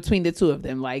between the two of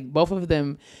them. Like, both of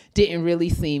them didn't really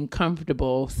seem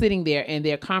comfortable sitting there, and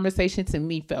their conversation to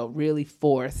me felt really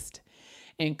forced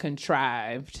and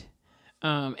contrived.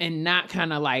 And not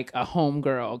kind of like a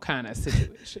homegirl kind of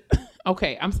situation.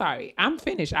 Okay, I'm sorry. I'm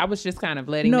finished. I was just kind of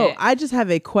letting No, I just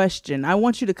have a question. I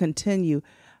want you to continue.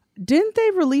 Didn't they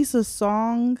release a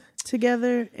song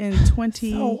together in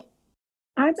 20?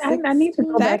 I need to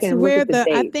go back and look at the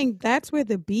date. I think that's where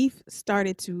the beef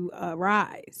started to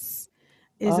rise,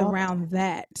 is around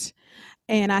that.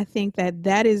 And I think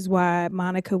that is why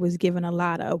Monica was given a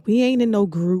lot of, we ain't in no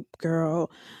group,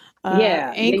 girl.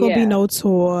 Ain't gonna be no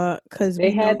tour because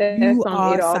we know you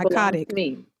are psychotic.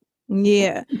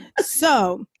 Yeah.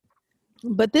 So,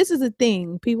 but this is the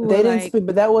thing. People they didn't speak,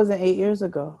 but that wasn't 8 years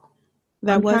ago.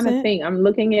 I'm trying to think. I'm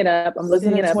looking it up. I'm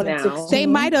looking it up now. They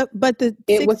might have, but it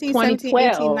 16, was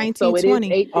 2012, 17, 18, 19, so it 20.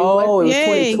 Is it was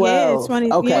 2012. Yeah,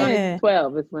 20, okay. Yeah.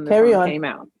 2012 is when the song came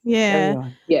out. Yeah.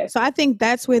 Yes. So I think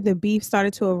that's where the beef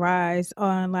started to arise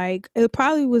on, like, it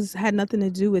probably had nothing to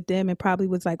do with them. It probably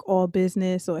was like all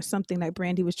business or something like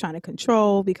Brandy was trying to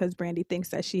control because Brandy thinks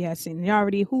that she has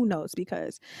seniority. Who knows?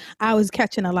 Because I was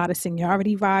catching a lot of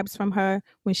seniority vibes from her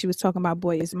when she was talking about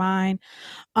Boy Is Mine.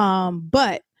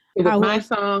 But it was my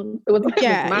song. It was my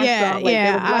song. Like,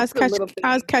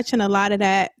 I was catching a lot of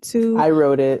that too. I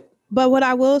wrote it. But what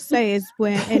I will say is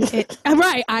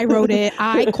I wrote it.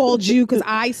 I called you because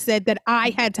I said that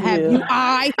I had to have you.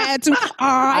 I had to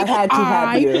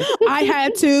have you. I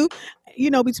had to,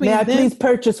 between May I them. Please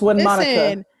purchase one,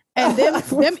 Monica. And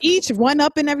them each one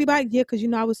up and everybody. Yeah, because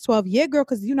I was 12. Yeah, girl,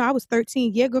 because I was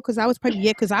 13. Yeah, girl, because I was pregnant.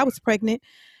 Yeah, because I was pregnant.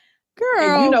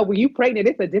 Girl. And when you pregnant,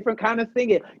 it's a different kind of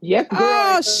singing. Yes, girl.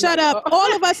 Oh, shut up.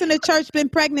 All of us in the church been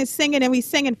pregnant singing and we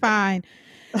singing fine.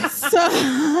 But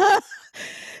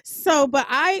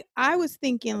I was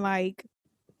thinking, like,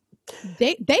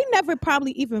 they never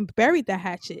probably even buried the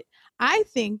hatchet. I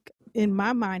think in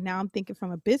my mind now, I'm thinking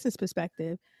from a business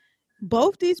perspective,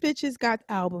 both these bitches got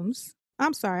albums.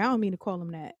 I'm sorry, I don't mean to call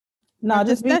them that. No,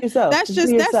 just be yourself. That's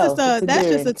just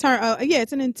a term.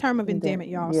 It's an term of endearment,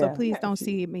 y'all. So please don't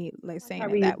see me like saying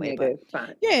it that way.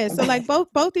 But yeah, so like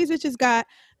both these bitches got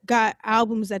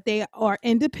albums that they are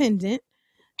independent,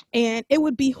 and it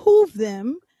would behoove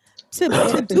them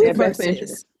to do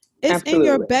verses. It's in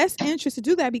your best interest to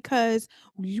do that because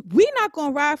we're not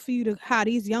gonna ride for you to how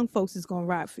these young folks is gonna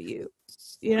ride for you.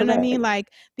 You know what I mean?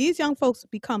 Like, these young folks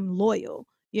become loyal.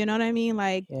 You know what I mean?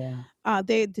 Like,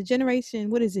 the generation,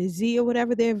 what is it, Z or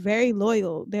whatever? They're very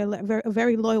loyal. They're a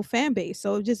very loyal fan base.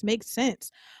 So it just makes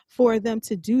sense for them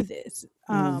to do this.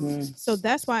 So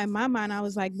that's why in my mind I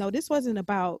was like, no, this wasn't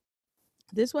about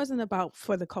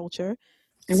for the culture.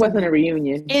 It wasn't a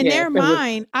reunion. In their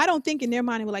mind, I don't think in their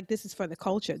mind they were like, this is for the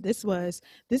culture. This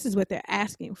is what they're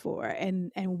asking for,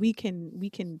 and we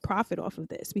can profit off of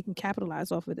this. We can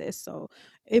capitalize off of this. So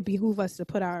it behooves us to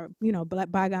put our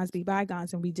bygones be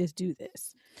bygones, and we just do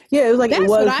this. Yeah, it was like it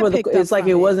was for the. It's like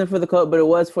it wasn't for the culture, but it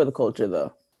was for the culture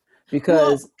though.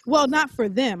 Because well, not for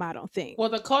them, I don't think. Well,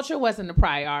 the culture wasn't a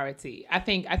priority. I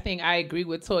think I agree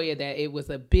with Toya that it was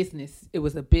a business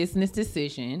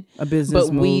decision. A business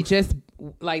but move. We just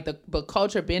but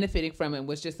culture benefiting from it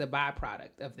was just a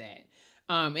byproduct of that.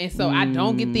 And so I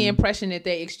don't get the impression that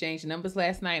they exchanged numbers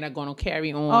last night and are going to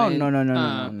carry on.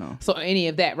 Oh, no. So any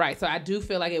of that, right. So I do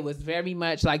feel like it was very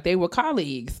much like they were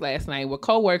colleagues last night, were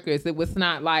coworkers. It was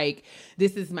not like,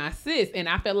 this is my sis. And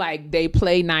I feel like they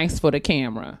play nice for the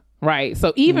camera. Right.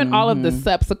 So even all of the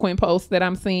subsequent posts that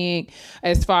I'm seeing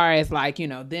as far as like,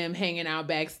 them hanging out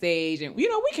backstage and, we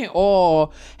can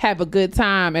all have a good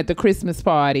time at the Christmas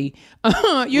party,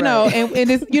 know,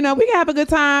 and it's, we can have a good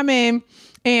time and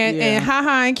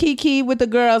ha-ha and kiki with the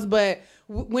girls. But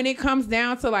when it comes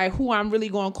down to like who I'm really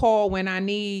going to call when I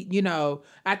need,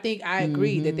 I think I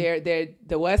agree that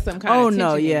there was some kind of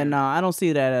tension. No, I don't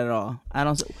see that at all. I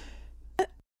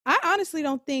honestly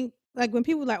don't think, like, when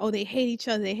people are like, oh, they hate each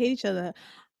other.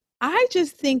 I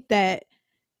just think that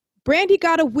Brandy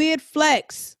got a weird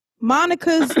flex.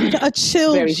 Monica's a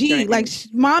chill G. Strange. Like,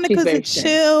 Monica's a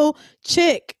chill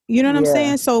chick. You know what I'm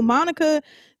saying? So Monica,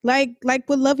 like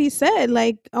what Lovey said,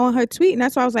 like on her tweet, and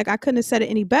that's why I was like, I couldn't have said it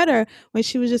any better when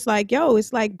she was just like, yo,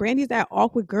 it's like Brandy's that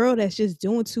awkward girl that's just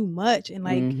doing too much, and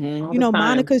like,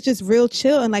 Monica's just real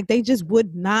chill, and like they just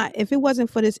would not, if it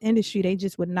wasn't for this industry, they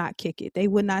just would not kick it. They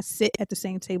would not sit at the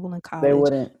same table in college. They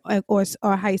wouldn't. Or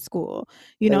high school,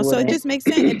 so it just makes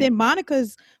sense. And then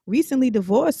Monica's recently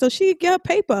divorced, so she get her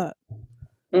paper up.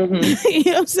 You know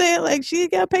what I'm saying? Like, she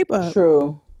get her paper up.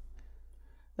 True.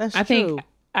 That's true.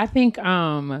 I think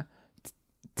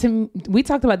we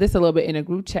talked about this a little bit in a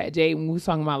group chat, Jay, when we were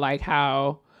talking about like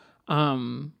how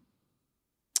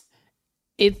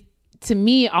it, to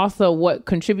me, also what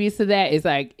contributes to that is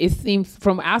like, it seems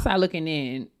from outside looking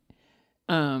in,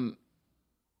 to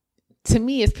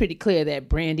me it's pretty clear that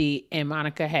Brandy and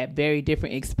Monica had very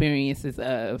different experiences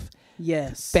of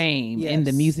fame in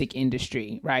the music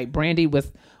industry, right? Brandy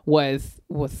was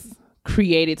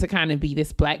created to kind of be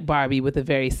this black Barbie with a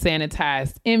very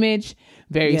sanitized image,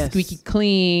 very squeaky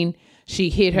clean.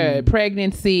 She hid her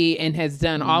pregnancy and has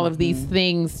done all of these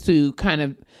things to kind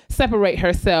of separate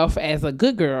herself as a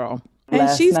good girl. And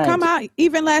come out,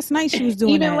 even last night she was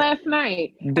doing that. Last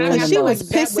night. She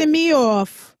was pissing me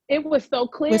off. it was so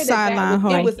clear With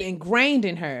sideline it was ingrained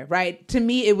in her, right? To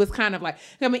me, it was kind of like,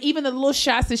 I mean, even the little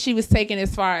shots that she was taking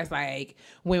as far as like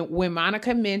when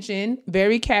Monica mentioned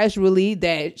very casually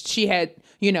that she had,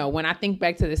 you know, when I think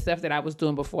back to the stuff that I was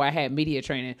doing before I had media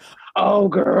training. Oh,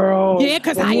 girl. Yeah,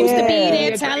 because I used to be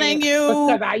there telling you.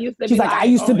 Because I used to She's be like, I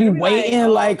used to be waiting,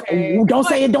 okay. don't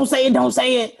say it, don't say it, don't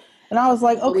say it. And I was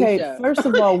like, okay, Felicia. first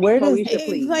of all, where does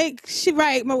like she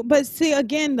right? But see,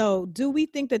 again though, do we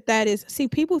think that is? See,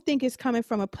 people think it's coming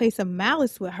from a place of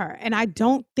malice with her, and I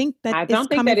don't think that it's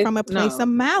coming from a place of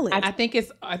malice. I think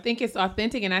it's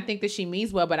authentic, and I think that she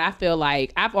means well. But I feel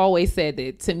like I've always said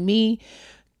that to me,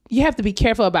 you have to be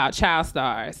careful about child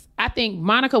stars. I think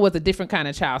Monica was a different kind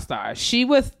of child star. She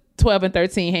was 12 and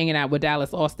 13 hanging out with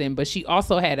Dallas Austin, but she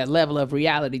also had a level of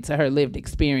reality to her lived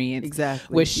experience.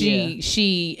 Exactly. Where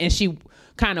she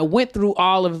kind of went through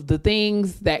all of the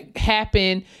things that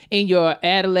happen in your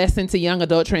adolescent to young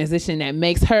adult transition that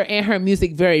makes her and her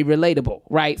music very relatable,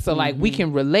 right? So like we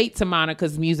can relate to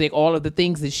Monica's music, all of the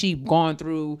things that she's gone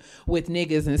through with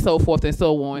niggas and so forth and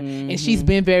so on. And she's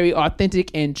been very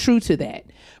authentic and true to that.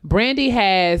 Brandy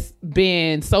has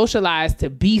been socialized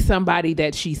to be somebody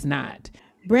that she's not.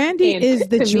 Brandy is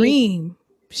the dream.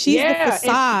 She's the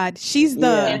facade. She's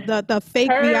the fake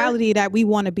reality that we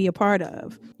want to be a part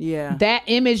of. Yeah. That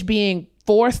image being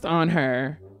forced on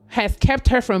her has kept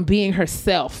her from being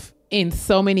herself in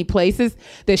so many places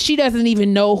that she doesn't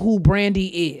even know who Brandy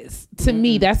is. To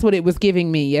me, that's what it was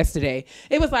giving me yesterday.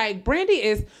 It was like, Brandy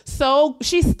is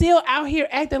she's still out here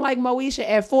acting like Moesha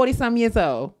at 40-some years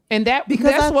old. And that's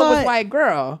what was like,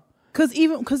 girl.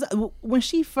 Because when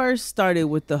she first started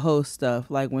with the host stuff,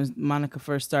 like when Monica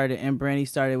first started and Brandy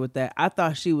started with that, I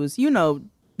thought she was,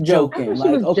 joking.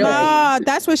 Like, okay.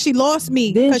 That's where she lost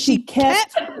me. Because she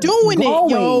kept doing it,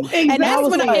 yo. Exactly. And that's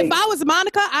when, if I was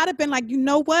Monica, I'd have been like, you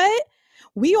know what?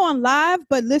 We on live,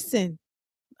 but listen,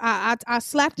 I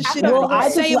slapped the shit out of her. I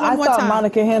thought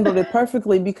Monica handled it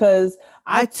perfectly because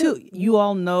I too, you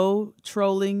all know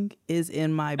trolling is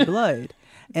in my blood.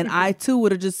 And I too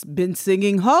would have just been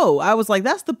singing ho. I was like,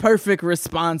 that's the perfect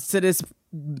response to this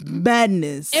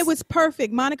madness. It was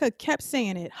perfect. Monica kept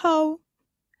saying it. Ho.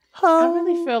 I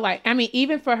really feel like, I mean,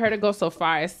 even for her to go so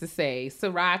far as to say,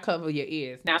 Sarai, cover your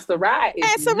ears. Now, Sarai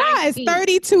is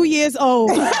 32 years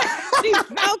old.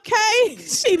 Okay?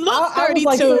 She looked 32. I was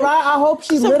like, Sarai, I hope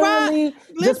she literally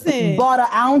just bought an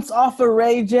ounce off of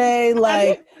Ray J.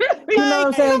 Like, you know what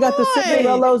I'm saying? Got the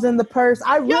cigarillos in the purse.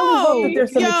 I really hope that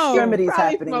there's some extremities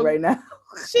happening right now.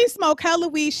 She smoked hella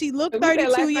weed. She looked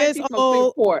 32 years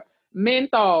old.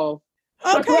 Menthol.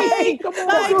 Okay, come on.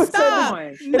 Like, stop.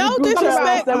 No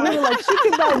disrespect. We were like, she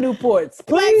can buy Newports,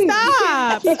 please.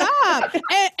 Like, stop.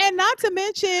 And not to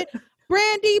mention,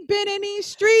 Brandy been in these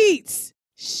streets.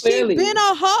 She been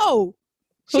a hoe.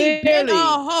 She been a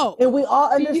hoe. And we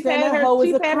all understand that hoe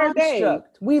is a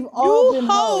construct. We've all been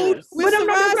hoes. With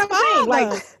Sarai's father.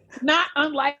 Like, not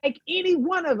unlike any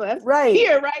one of us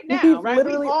here right now. We've right?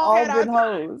 literally all been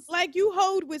hoes. Like, you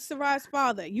hoed with Sarai's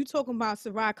father. You talking about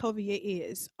Sarai cover your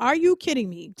ears. Are you kidding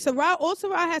me? All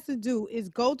Sarai has to do is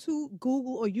go to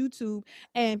Google or YouTube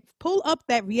and pull up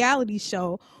that reality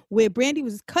show where Brandy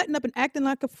was cutting up and acting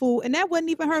like a fool, and that wasn't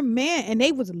even her man, and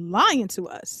they was lying to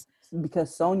us.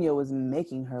 Because Sonia was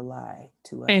making her lie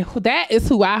to us. And that is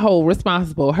who I hold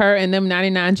responsible. Her and them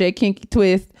 99J Kinky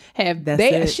Twist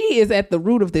she is at the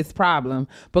root of this problem.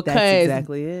 Because that's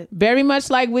exactly it. Very much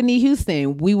like Whitney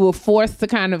Houston, we were forced to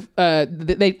kind of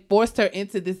they forced her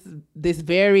into this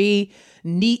very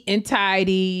neat and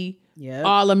tidy,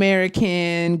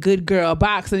 all-American good girl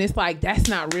box, and it's like, that's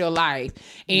not real life.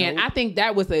 And I think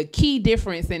that was a key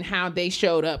difference in how they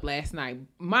showed up last night.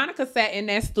 Monica sat in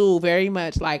that stool very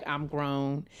much like, I'm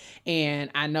grown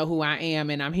and I know who I am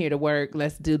and I'm here to work,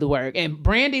 let's do the work. And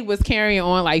Brandy was carrying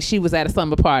on like she was at a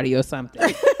slumber party or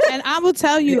something. And I will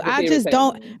tell you, I just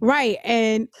don't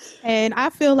and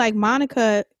I feel like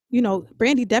Monica,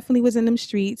 Brandy definitely was in them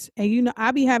streets, and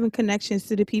I be having connections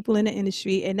to the people in the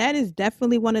industry, and that is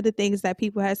definitely one of the things that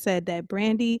people have said, that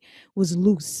Brandy was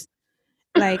loose.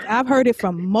 Like, I've heard it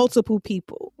from multiple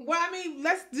people. Well, I mean,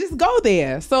 let's just go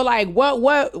there. So, like,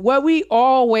 what we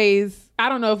always, I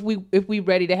don't know if we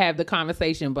ready to have the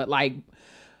conversation, but like,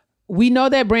 we know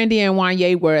that Brandy and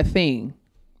Wanye were a thing.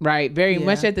 Right, very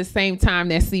much at the same time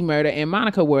that C Murder and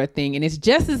Monica were a thing, and it's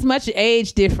just as much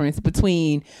age difference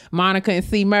between Monica and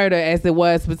C Murder as it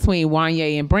was between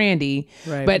Wanye and Brandy.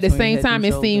 Right, but at the same time,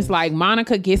 it seems like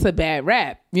Monica gets a bad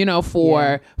rap,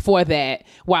 for that,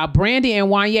 while Brandy and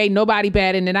Wanye, nobody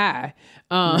batted an eye.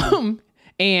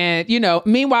 And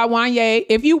meanwhile, Wanye,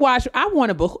 if you watch, I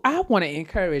want to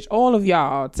encourage all of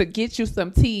y'all to get you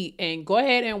some tea and go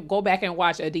ahead and go back and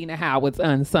watch Adina Howard's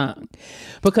Unsung,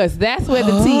 because that's where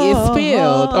the tea is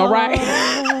spilled. All right,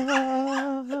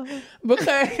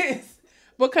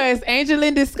 because Angel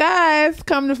in Disguise,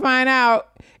 come to find out,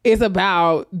 is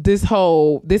about this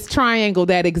triangle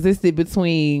that existed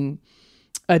between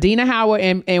Adina Howard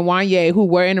and Wanye, who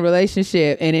were in a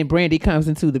relationship, and then Brandy comes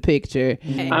into the picture.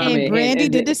 And Brandy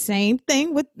did the same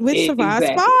thing with Sarah's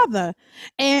father.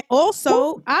 And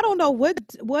also, I don't know what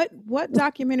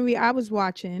documentary I was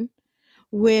watching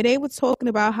where they were talking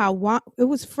about how it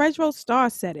was Fredro Starr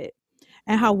said it,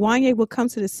 and how Wanye would come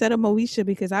to the set of Moesha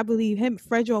because I believe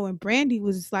Fredro and Brandy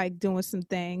was like doing some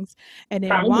things, and then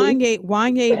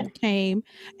Wanye came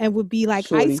and would be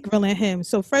like ice grilling him.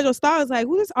 So Fredro Starr was like,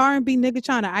 "Who this R&B nigga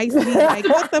trying to ice me? Like,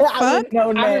 what the fuck?"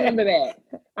 I remember that.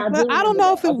 I don't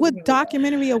know if it was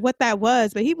documentary or what that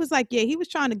was, but he was like, "Yeah, he was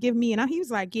trying to give me," and he was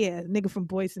like, "Yeah, nigga from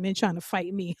Boyz II Men trying to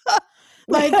fight me."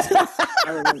 Like, I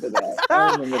remember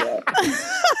that.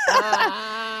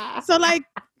 So like.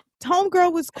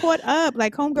 Homegirl was caught up.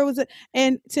 Like Homegirl was,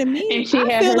 and to me,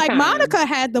 I feel like Monica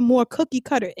had the more cookie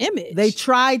cutter image. They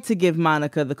tried to give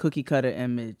Monica the cookie cutter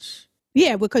image.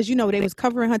 Yeah, because they was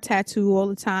covering her tattoo all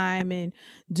the time and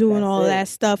doing all that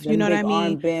stuff. You know what I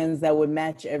mean? Armbands that would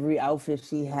match every outfit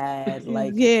she had.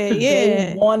 Like, yeah.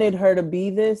 They wanted her to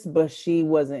be this, but she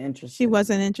wasn't interested. She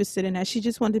wasn't interested in that. She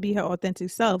just wanted to be her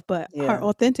authentic self, but her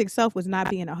authentic self was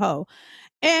not being a hoe.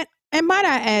 And might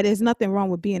I add, there's nothing wrong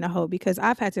with being a hoe, because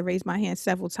I've had to raise my hand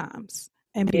several times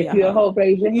and be if you're a hoe,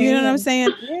 raise your hand. You know what I'm saying?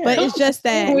 Yeah. But it's just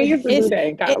that we used to do that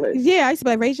in college. I used to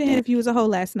be like, raise your hand if you was a hoe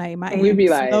last night. My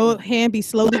hand be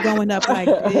slowly going up like,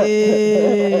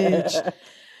 bitch.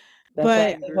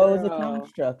 But the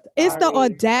construct. It's the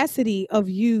audacity of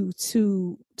you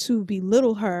to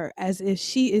belittle her as if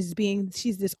she's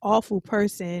this awful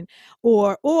person,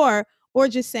 or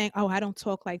just saying, oh, I don't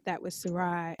talk like that with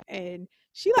Sarai. And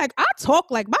she like, I talk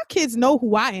like my kids know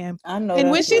who I am. I know.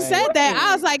 And when she said that,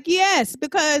 I was like, yes,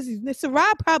 because Sarai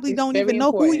probably don't even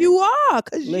know who you are,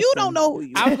 because you don't know who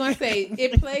you are. I was going to say,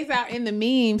 it plays out in the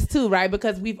memes too, right?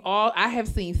 Because I have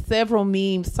seen several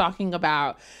memes talking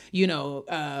about,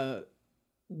 women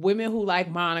who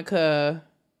like Monica,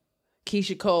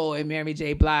 Keisha Cole, and Mary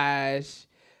J. Blige,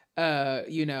 kind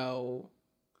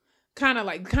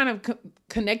of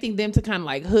connecting them to kind of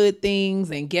like hood things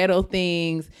and ghetto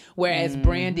things, whereas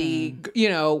Brandy,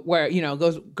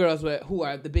 goes girls who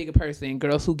are the bigger person,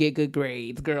 girls who get good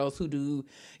grades, girls who do,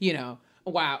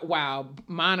 while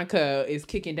Monica is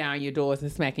kicking down your doors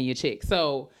and smacking your chick.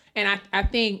 So, and I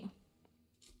think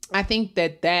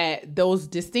that those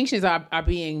distinctions are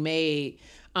being made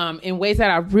in ways that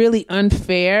are really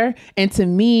unfair, and to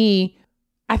me,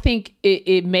 I think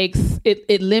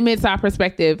it limits our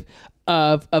perspective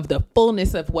of the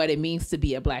fullness of what it means to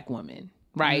be a Black woman,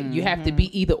 right? Mm-hmm. You have to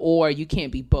be either or, you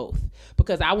can't be both.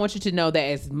 Because I want you to know that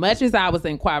as much as I was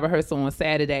in choir rehearsal on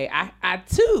Saturday, I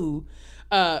too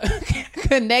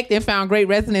connect and found great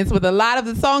resonance with a lot of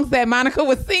the songs that Monica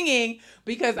was singing,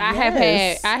 because I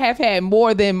have had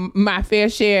more than my fair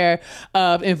share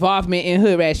of involvement in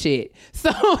hood rat shit. So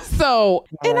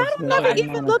and I don't never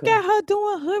even look at her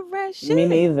doing hood rat shit. Me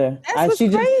neither. That's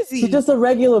crazy. She's just a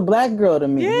regular Black girl to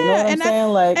me. Yeah, you know what I'm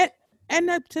saying? Like,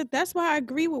 that's why I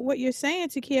agree with what you're saying,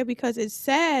 Takia, because it's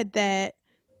sad that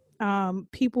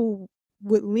people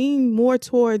would lean more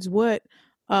towards what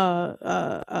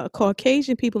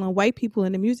Caucasian people and white people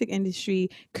in the music industry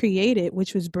created,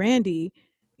 which was Brandy.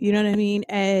 You know what I mean?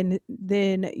 And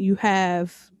then you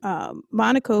have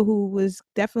Monica, who was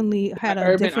definitely had an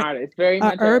urban artist, very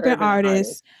much an urban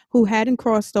artist who hadn't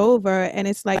crossed over. And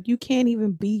it's like, you can't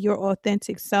even be your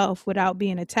authentic self without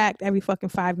being attacked every fucking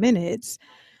 5 minutes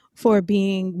for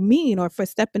being mean, or for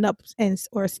stepping up and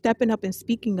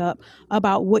speaking up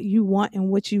about what you want and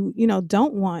what you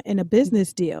don't want in a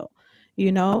business deal.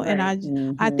 Right.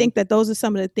 And I think that those are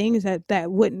some of the things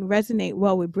that wouldn't resonate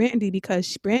well with Brandy,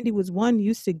 because Brandy was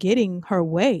used to getting her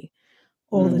way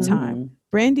all the time.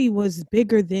 Brandy was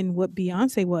bigger than what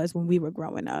Beyonce was when we were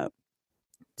growing up.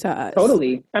 To us,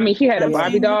 totally. I mean, she had a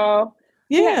Barbie doll.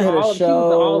 Yeah,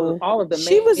 all of the.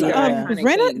 She was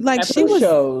like she was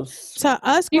shows. To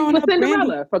us growing up.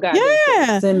 Cinderella, for God's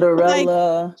sake.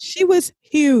 Cinderella. Like, she was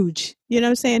huge. You know what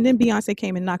I'm saying? Then Beyonce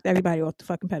came and knocked everybody off the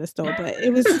fucking pedestal. But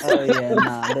it was. Oh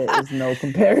yeah, there is no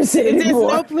comparison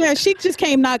anymore. She just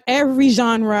came, knocked every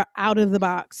genre out of the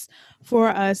box for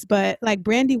us. But like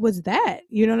Brandy was that.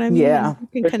 You know what I mean? Yeah,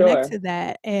 you can connect to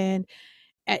that, and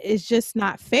it's just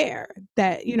not fair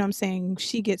that, you know what I'm saying,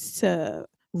 she gets to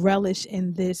relish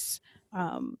in this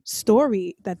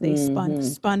story that they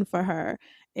spun for her,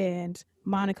 and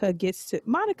Monica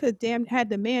had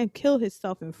the man kill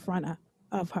himself in front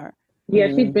of her. Yeah,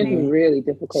 she's been through really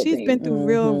difficult things. She's been through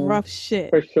real rough shit.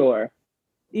 For sure.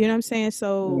 You know what I'm saying?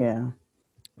 So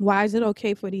why is it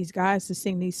okay for these guys to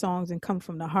sing these songs and come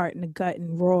from the heart and the gut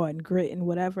and raw and grit and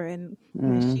whatever? And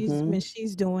when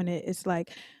she's doing it, it's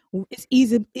like it's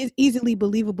easily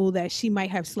believable that she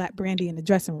might have slapped Brandy in the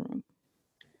dressing room.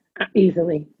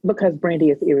 Easily, because Brandy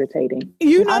is irritating.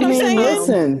 You know what I'm saying?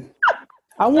 Listen,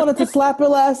 I wanted to slap her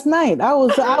last night. Michael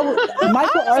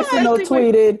Arsenault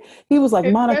tweeted, he was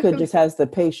like, Monica just has the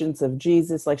patience of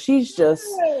Jesus. Like, she's just...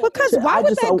 Because why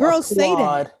would that girl say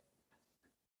that?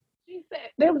 She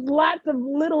said there was lots of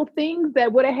little things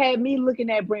that would have had me looking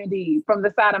at Brandy from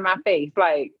the side of my face.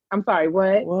 Like, I'm sorry,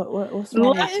 what? What's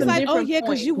wrong? It's like, oh yeah,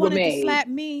 because you wanted to slap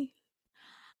me.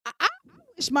 I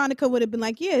wish Monica would have been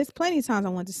like, yeah, there's plenty of times I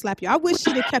wanted to slap you. I wish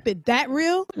she'd have kept it that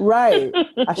real. Right. You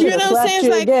know what I'm saying? It's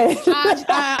like,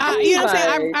 you know what I'm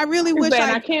saying? I really wish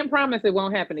I can't promise it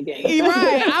won't happen again.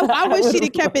 Right. I wish she'd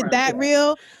have kept it that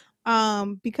real.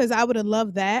 Because I would have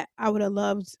loved that.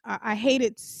 I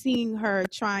hated seeing her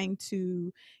trying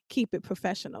to keep it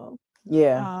professional.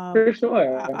 Yeah. For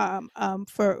sure.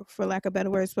 For lack of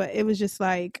better words, but it was just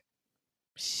like,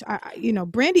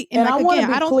 Brandy, and like,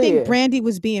 I don't think Brandy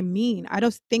was being mean. I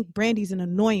don't think Brandy's an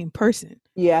annoying person.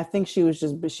 Yeah, I think she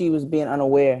was being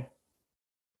unaware.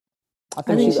 I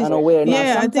think she's unaware.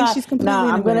 Yeah, I think she's completely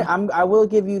unaware. I will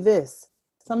give you this.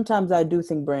 Sometimes I do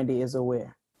think Brandy is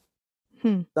aware.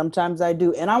 Sometimes I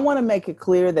do. And I want to make it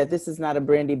clear that this is not a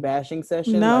Brandy bashing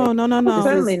session. No.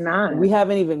 Certainly not. We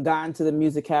haven't even gotten to the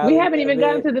musicality. We haven't even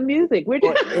gotten to the music. We're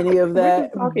just any of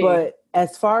that. But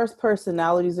as far as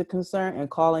personalities are concerned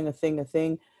and calling a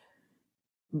thing,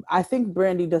 I think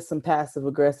Brandy does some passive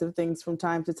aggressive things from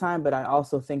time to time, but I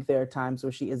also think there are times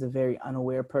where she is a very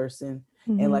unaware person.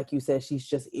 And like you said, she's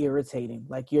just irritating.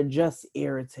 Like, you're just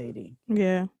irritating.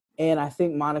 Yeah. And I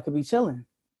think Monica be chilling.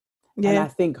 Yeah. And I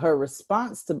think her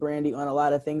response to Brandy on a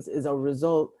lot of things is a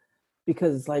result,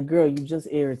 because it's like, girl, you just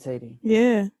irritating.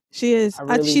 Yeah, she is.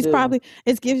 She's do. Probably,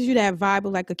 it gives you that vibe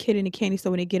of like a kid in a candy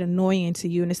store when they get annoying to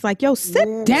you. And it's like, yo,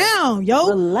 sit down, yo.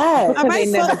 Relax. All right,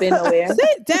 they never been nowhere.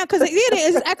 Sit down, because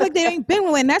they act like they ain't been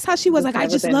nowhere. And that's how she was like, I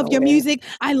just love your music.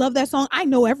 I love that song. I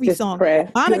know every song.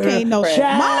 Monica ain't know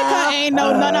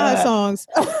none of her songs.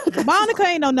 Monica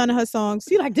ain't know none of her songs.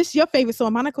 She like, this is your favorite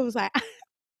song. Monica was like...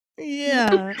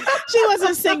 Yeah, she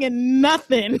wasn't singing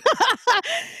nothing.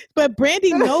 But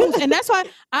Brandy knows, and that's why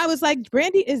I was like,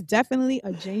 Brandy is definitely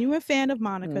a genuine fan of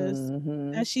Monica's.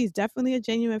 And she's definitely a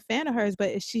genuine fan of hers,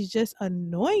 but she's just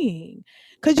annoying.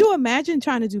 Could you imagine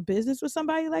trying to do business with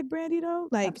somebody like Brandy though?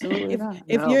 Like,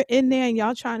 if you're in there and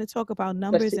y'all trying to talk about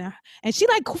numbers, and she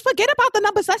like, forget about the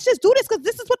numbers, let's just do this because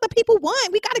this is what the people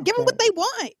want. We got to give them what they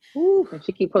want. And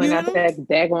she keep pulling out that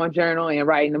daggone journal and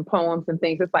writing them poems and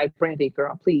things. It's like, Brandy,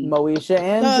 girl, please. Moesha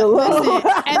Angela.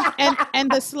 And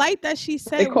the slight that she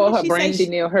said, they call her Brandy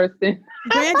Neil Hurston.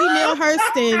 Brandy Neil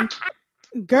Hurston.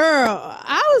 Girl,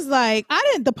 I was like,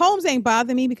 the poems ain't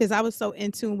bother me because I was so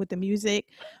in tune with the music.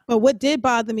 But what did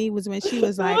bother me was when she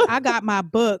was like, I got my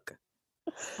book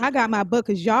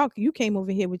because you came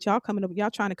over here with y'all coming up,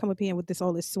 y'all trying to come up here with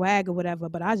all this swag or whatever.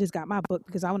 But I just got my book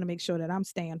because I want to make sure that I'm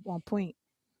staying on point.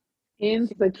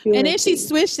 Insecurity. And then she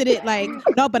switched it like,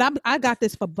 no, but I got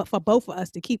this for both of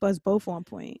us to keep us both on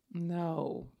point.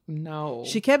 No.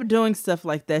 She kept doing stuff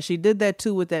like that. She did that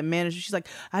too with that manager. She's like,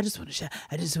 I just want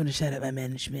to shut up my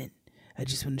management. I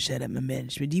just want to shut up my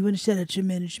management. Do you want to shut up your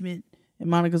management?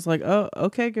 And Monica's like, oh,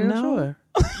 okay, girl, sure.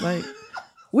 Like,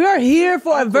 we are here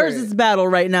for a versus battle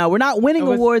right now. We're not winning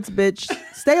awards, bitch.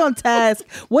 Stay on task.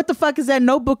 What the fuck is that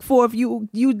notebook for if you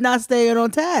not staying on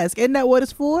task? Isn't that what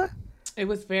it's for? It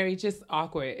was very just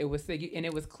awkward. It was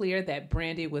clear that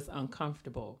Brandy was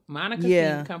uncomfortable. Monica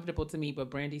seemed comfortable to me, but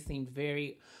Brandy seemed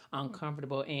very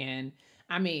uncomfortable. And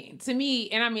I mean, to me,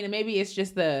 maybe it's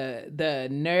just the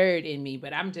nerd in me,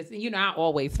 but I'm just, I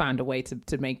always find a way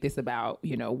to make this about,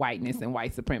 whiteness and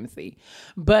white supremacy.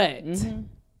 But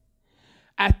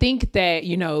I think that,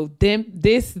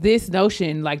 this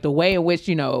notion, like the way in which,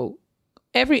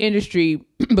 every industry,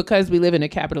 because we live in a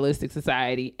capitalistic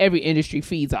society, every industry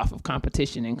feeds off of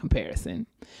competition and comparison.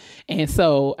 And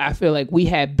so I feel like we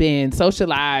have been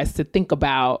socialized to think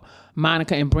about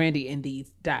Monica and Brandy in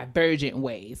these divergent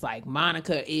ways. Like,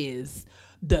 Monica is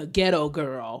the ghetto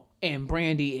girl and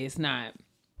Brandy is not.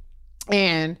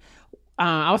 And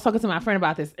I was talking to my friend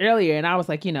about this earlier, and I was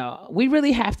like, we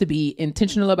really have to be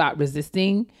intentional about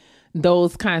resisting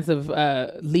those kinds of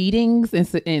leadings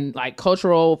and like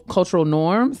cultural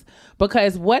norms,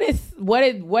 because what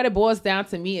it boils down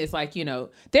to me is like,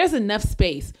 there's enough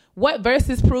space. What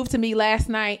Versus proved to me last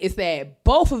night is that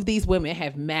both of these women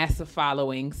have massive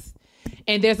followings.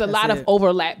 And there's a lot of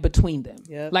overlap between them.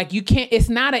 Yep. Like it's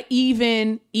not an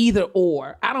even either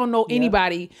or. I don't know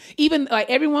anybody, even like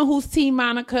everyone who's Team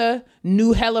Monica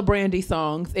knew hella Brandy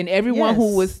songs, and everyone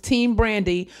who was Team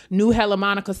Brandy knew hella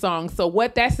Monica songs. So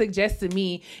what that suggests to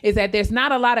me is that there's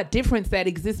not a lot of difference that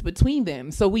exists between them.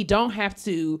 So we don't have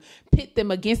to pit them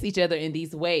against each other in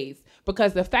these ways.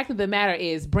 Because the fact of the matter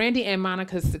is, Brandy and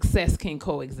Monica's success can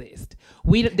coexist.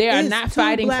 They are not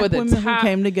fighting for the top. Who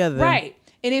came together, right?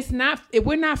 And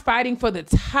we're not fighting for the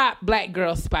top black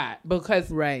girl spot,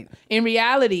 because in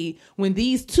reality, when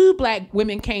these two black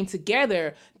women came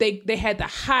together, they had the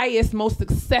highest, most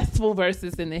successful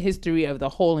verses in the history of the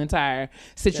whole entire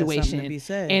situation. To be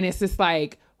said. And it's just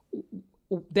like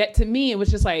that to me. It was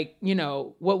just like,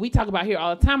 what we talk about here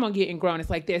all the time on Getting Grown.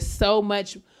 It's like there's so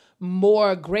much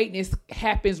more greatness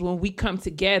happens when we come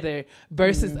together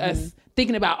versus us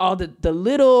thinking about all the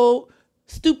little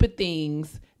stupid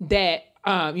things that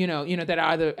that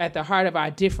are at the heart of our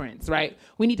difference, right?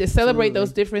 We need to celebrate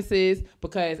those differences,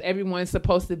 because everyone's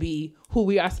supposed to be who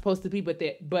we are supposed to be,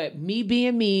 but me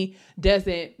being me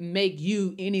doesn't make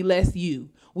you any less you.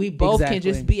 We both can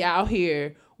just be out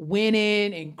here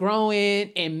winning and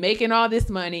growing and making all this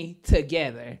money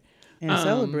together. And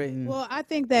celebrating. Well, I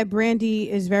think that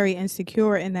Brandy is very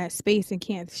insecure in that space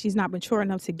and she's not mature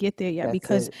enough to get there yet.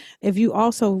 Because if you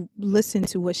also listen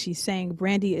to what she's saying,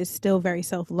 Brandy is still very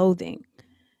self-loathing.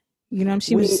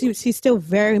 She's still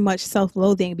very much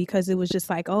self-loathing, because it was just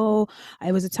like,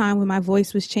 it was a time when my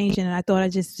voice was changing and I thought I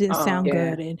just didn't sound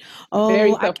good, and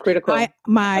very self-critical.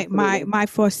 My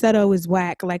falsetto is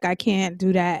whack, like I can't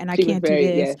do that, and I can't do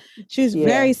this. She was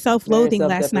very self-loathing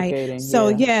last night.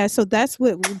 So so that's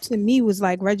what to me was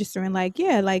like registering, like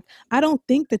like I don't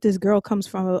think that this girl comes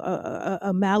from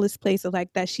a malice place of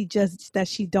like that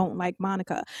she don't like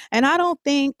Monica, and I don't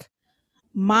think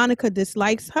Monica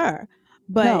dislikes her.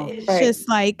 But it's just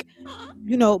like,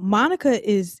 Monica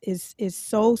is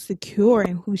so secure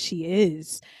in who she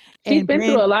is. She's been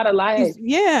through a lot of life.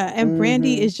 And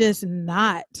Brandy is just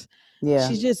not. Yeah.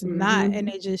 She's just not. And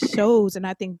it just shows. And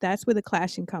I think that's where the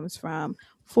clashing comes from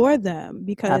for them,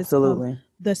 because of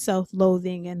the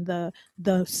self-loathing and the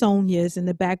Sonias in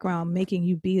the background making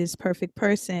you be this perfect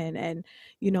person. And,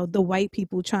 the white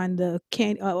people trying to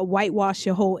whitewash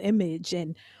your whole image.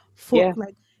 And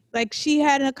like she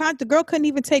had the girl couldn't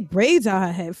even take braids out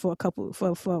her head for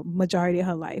majority of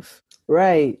her life.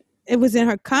 Right. It was in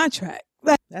her contract.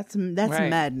 That's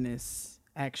madness,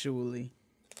 actually.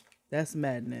 That's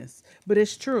madness. But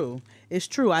it's true. It's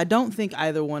true. I don't think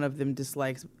either one of them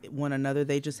dislikes one another.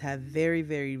 They just have very,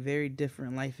 very, very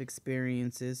different life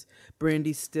experiences.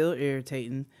 Brandy's still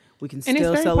irritating. We can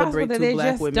still celebrate two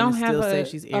black women and still say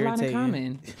she's irritating. A lot in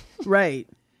common. Right.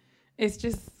 It's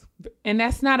just... And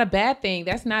that's not a bad thing.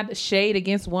 That's not shade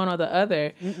against one or the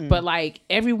other. Mm-mm. But like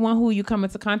everyone who you come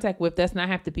into contact with does not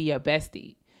have to be your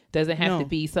bestie. Doesn't have to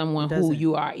be someone who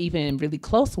you are even really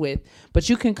close with. But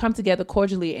you can come together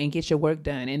cordially and get your work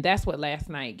done. And that's what last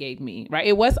night gave me, right?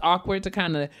 It was awkward to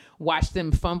kind of watch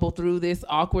them fumble through this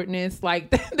awkwardness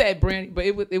like that Brandy, but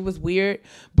it was weird.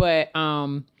 But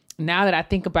now that I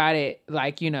think about it,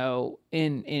 like,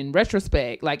 in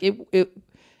retrospect, like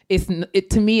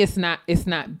to me it's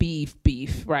not beef,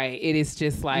 right? It is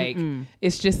just like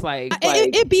it's just like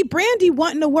it be Brandy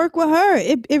wanting to work with her.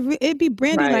 It be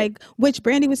Brandy like, which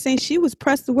Brandy was saying she was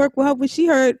pressed to work with her when she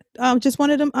heard just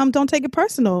one of them don't take it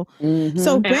personal. Mm-hmm.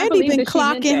 So Brandy been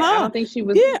clocking her. I don't think she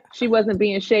was she wasn't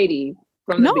being shady.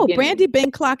 Brandy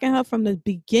been clocking her from the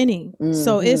beginning. Mm-hmm.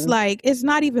 So it's like, it's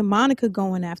not even Monica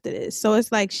going after this. So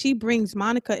it's like she brings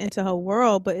Monica into her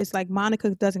world, but it's like Monica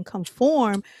doesn't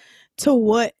conform to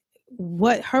what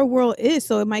her world is.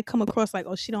 So it might come across like,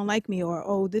 she don't like me,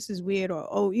 or this is weird,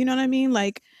 or you know what I mean?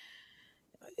 Like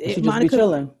Monica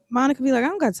be like, I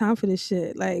don't got time for this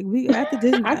shit. Like we after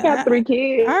this, I got 3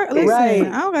 kids. I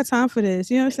don't got time for this.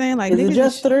 You know what I'm saying? Like, is it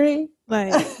just 3?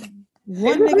 Like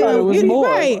one nigga,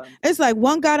 right? It's like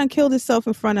one guy done killed himself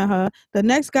in front of her. The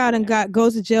next guy done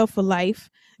goes to jail for life.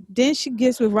 Then she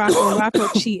gets with Rocco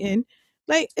cheating.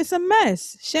 Like, it's a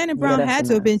mess. Shannon Brown had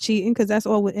to have been cheating, because that's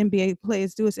all what NBA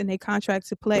players do. Is in their contract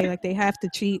to play. Like, they have to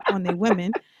cheat on their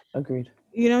women. Agreed.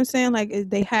 You know what I'm saying? Like,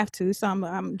 they have to. So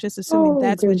I'm just assuming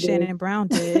that's what Shannon Brown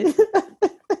did.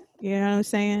 You know what I'm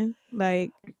saying?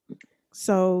 Like,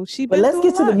 so she. But let's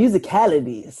get to the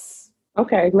musicalities.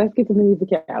 Okay, let's get to the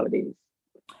musicalities.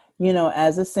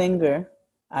 As a singer,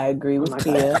 I agree with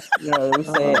Tia. We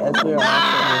say it as we're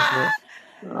also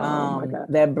my God.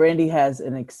 that Brandy has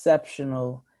an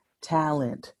exceptional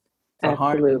talent to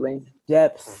harness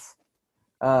depth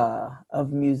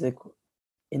of music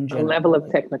in general. A level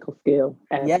of technical skill.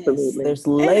 Absolutely. Yes, there's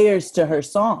layers to her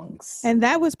songs. And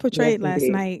that was portrayed last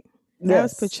night. That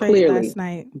was portrayed clearly, last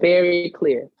night. Very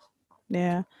clear.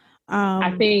 Yeah.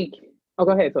 I think... Oh,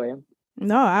 go ahead, Toya.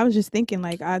 No, I was just thinking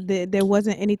like there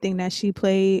wasn't anything that she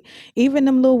played. Even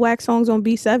them little wax songs on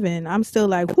B7. I'm still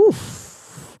like, whew.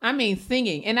 I mean,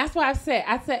 singing. And that's why I said,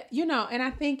 and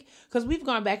I think, because we've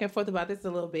gone back and forth about this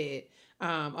a little bit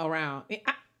around.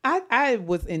 I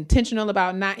was intentional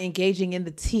about not engaging in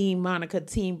the Team Monica,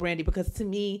 Team Brandy, because to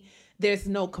me, there's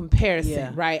no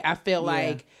comparison, right? I feel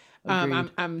like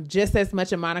I'm just as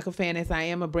much a Monica fan as I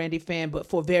am a Brandy fan, but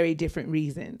for very different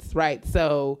reasons, right?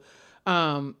 So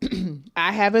I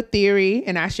have a theory,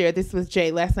 and I shared this with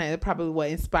Jay last night. That's probably what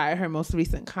inspired her most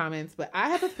recent comments, but I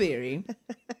have a theory.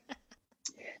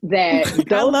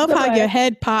 That I love how your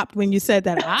head popped when you said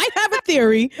that. I have a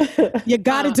theory. You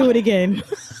got to do it again.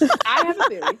 I have a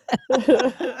theory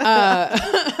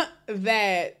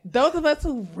that those of us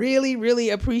who really, really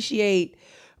appreciate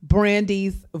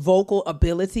Brandy's vocal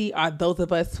ability are those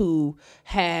of us who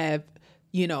have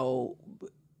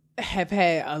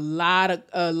had a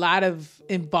lot of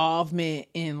involvement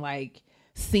in like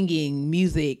singing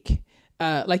music.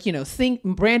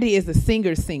 Brandy is a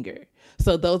singer.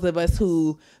 So those of us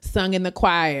who sung in the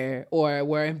choir or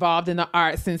were involved in the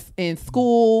arts in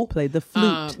school, played the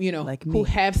flute, like me, who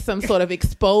have some sort of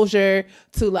exposure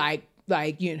to like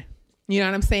you know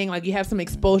what I'm saying? Like you have some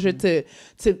exposure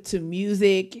to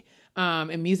music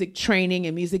and music training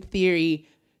and music theory.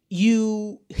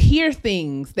 You hear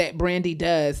things that Brandy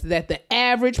does that the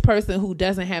average person who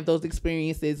doesn't have those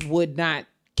experiences would not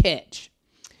catch.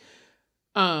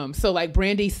 So like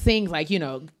Brandy sings like,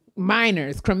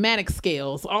 minors, chromatic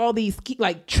scales, all these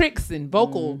like tricks and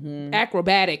vocal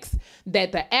acrobatics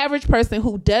that the average person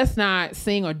who does not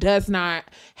sing or does not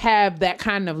have that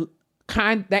kind of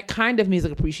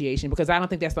music appreciation, because I don't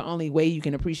think that's the only way you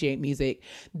can appreciate music,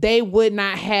 they would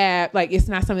not have, like, it's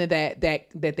not something that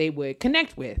they would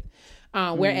connect with.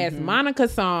 Whereas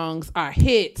Monica's songs are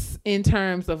hits in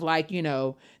terms of like,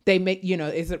 they make,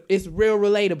 it's real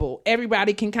relatable.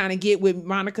 Everybody can kind of get with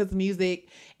Monica's music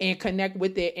and connect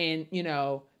with it. And,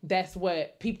 that's why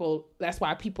people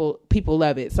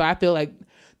love it. So I feel like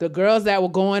the girls that were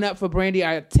going up for Brandy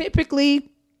are typically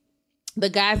the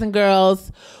guys and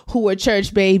girls who were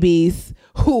church babies,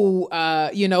 who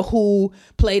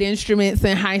played instruments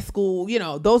in high school.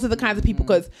 Those are the kinds of people,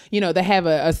 because they have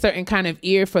a certain kind of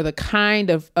ear for the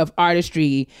kind of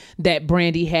artistry that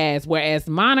Brandy has, whereas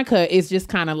Monica is just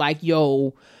kind of like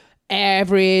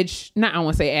average, not I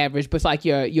won't say average, but it's like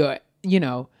your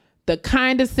the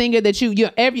kind of singer that your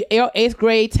 8th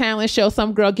grade talent show,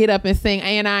 some girl get up and sing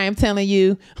 "And I Am Telling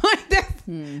You." Like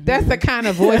that's the kind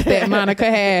of voice that Monica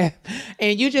has,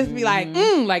 and you just be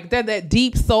like that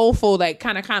deep soulful, like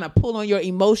kind of pull on your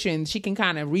emotions. She can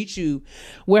kind of reach you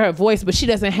where her voice, but she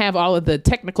doesn't have all of the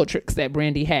technical tricks that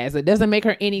Brandy has. It doesn't make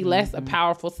her any less a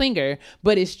powerful singer,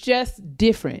 but it's just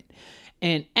different.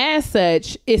 And as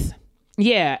such, it's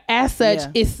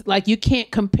like you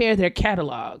can't compare their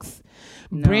catalogs.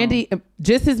 No. Brandy,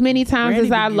 just as many times Brandy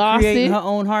as I lost it, her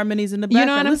own harmonies in the back. You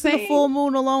know what I'm saying? To Full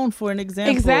Moon alone, for an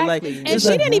example. Exactly. And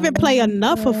she didn't even play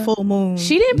enough of Full Moon.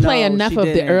 She didn't play enough of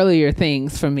the earlier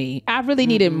things for me. I really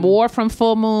needed more from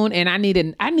Full Moon, and I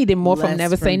needed more from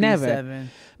Never Say Never. B7.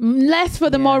 Less for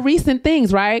the more recent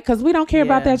things, right? Because we don't care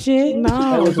about that shit.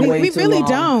 No, we really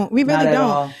don't. We really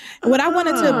don't. What I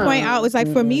wanted to point out is,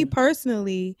 like, for me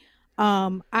personally,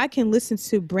 I can listen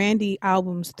to Brandy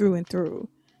albums through and through.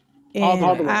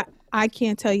 And I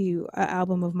can't tell you an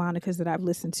album of Monica's that I've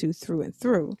listened to through and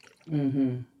through.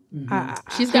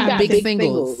 She's got big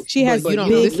singles. She has big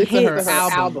hits. Her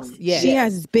albums. Yeah. She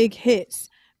has big hits.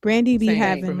 Brandy be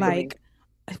having like,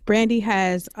 Brandy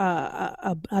has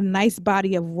a nice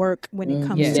body of work when it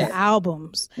comes to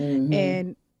albums,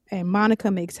 and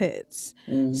Monica makes hits.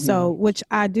 So, which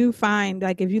I do find,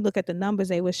 like, if you look at the numbers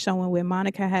they were showing, where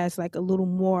Monica has like a little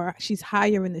more, she's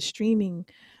higher in the streaming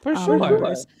for sure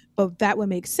numbers. But that would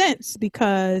make sense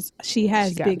because she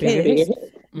has big hits.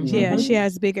 Yeah, she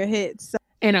has bigger hits. So,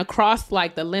 and across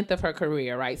like the length of her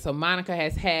career, right? So Monica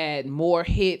has had more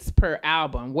hits per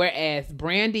album, whereas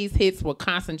Brandy's hits were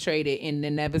concentrated in the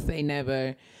Never Say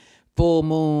Never, Full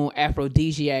Moon,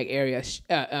 Aphrodisiac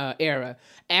era.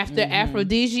 After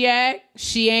Aphrodisiac,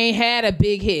 she ain't had a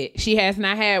big hit. She has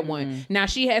not had one. Now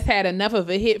she has had enough of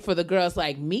a hit for the girls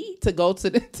like me to go to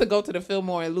the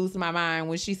Fillmore and lose my mind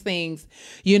when she sings,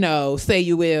 Say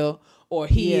You Will, or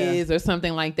he is or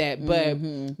something like that.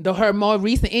 But her more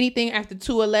recent anything after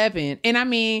 211, and I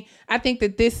mean, I think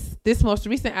that this most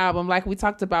recent album, like we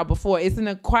talked about before, is an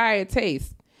acquired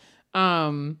taste.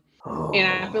 And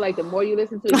I feel like the more you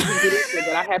listen to it, you can get into it.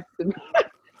 But I have to.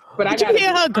 But Did you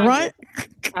hear her grunt?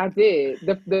 I did.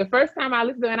 The first time I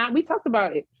listened to it, and we talked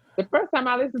about it. The first time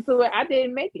I listened to it, I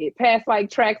didn't make it past like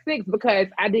track 6 because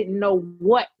I didn't know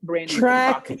what Brandy was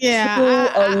talking.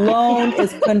 Alone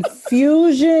is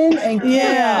confusion and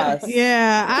chaos.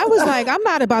 Yeah. I was like, I'm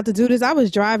not about to do this. I was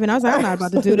driving. I was like, I'm not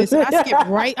about to do this. And I skipped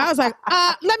right. I was like,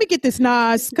 let me get this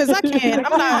Nas because I can't.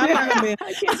 I'm not gonna be.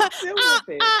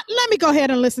 Let me go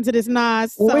ahead and listen to this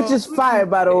Nas. So, which is fire,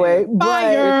 by the way.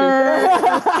 Fire.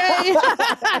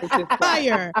 Okay.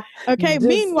 Fire. Okay.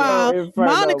 Meanwhile,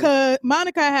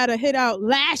 Monica had a hit out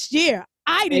last year.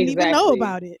 I didn't even know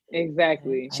about it.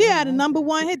 Exactly. She had a number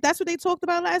 1 hit. That's what they talked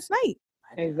about last night.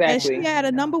 Exactly. And she had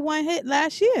a number 1 hit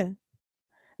last year.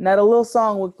 Now the little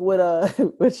song with what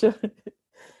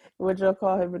y'all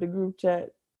call him in the group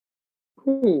chat?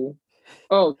 Who?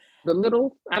 Oh, the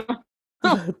little. I don't.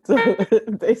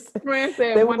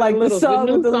 they were like the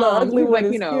song with the little ugly one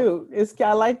is cute.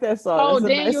 I like that song. Oh,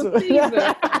 Daniel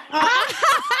Caesar.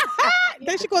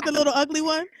 Then she called the little ugly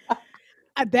one.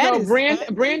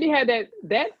 Brandy had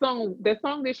that song. The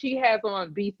song that she has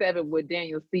on B7 with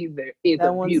Daniel Caesar is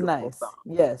a beautiful song.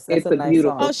 Yes, that's a nice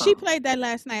beautiful song. Oh, she played that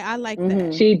last night. I like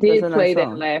that. She did play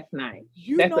that last night.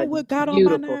 You know what got on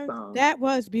my nerves? That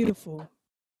was beautiful.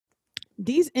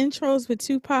 These intros with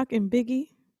Tupac and Biggie.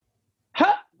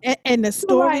 And the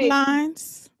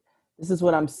storylines. This is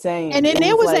what I'm saying. And then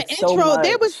there was an intro.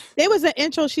 There was an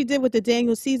intro she did with the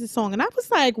Daniel Caesar song, and I was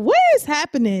like, "What is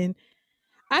happening?"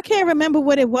 I can't remember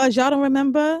what it was. Y'all don't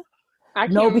remember?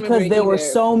 No, because there were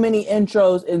so many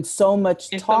intros and so much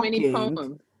talking, so many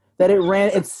poems that it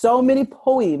ran. It's so many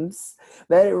poems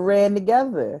that it ran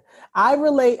together. I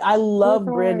love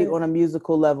Brandy on a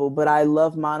musical level, but I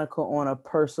love Monica on a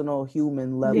personal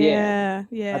human level. Yeah.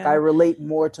 Like I relate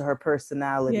more to her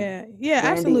personality. Yeah, Brandy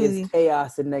absolutely. Is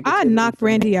chaos and negativity. I knocked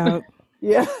Brandy out.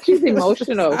 Yeah, she's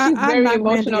emotional. She's very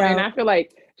emotional, and I feel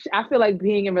like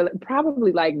being in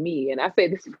probably like me. And I say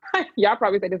this, y'all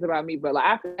probably say this about me, but like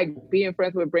I feel like being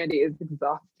friends with Brandy is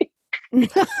exhausting.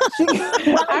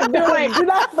 I feel like do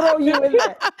not throw you in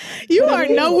that. You are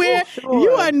nowhere. Sure. You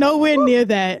are nowhere near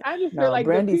that. I just feel like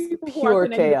Brandy's the people pure who are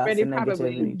chaos Brandy and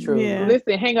probably negativity.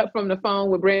 Listen, hang up from the phone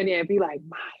with Brandy and be like,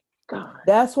 my God.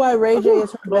 That's why Ray J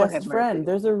is her best friend.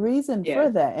 There's a reason for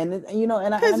that, and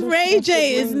because Ray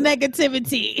J is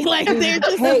negativity. Like they're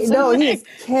just he's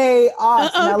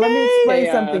chaos. Now let me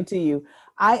explain something to you.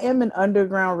 I am an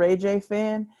underground Ray J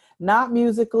fan, not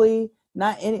musically,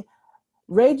 not any.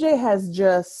 Ray J has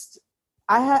just,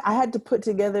 I had to put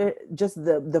together just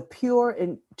the pure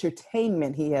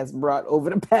entertainment he has brought over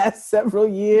the past several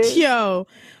years. Yo,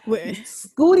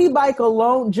 Scooty Bike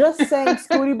alone, just saying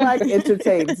Scooty Bike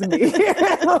entertains me.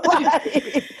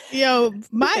 Yo,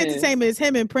 my entertainment is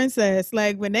him and Princess.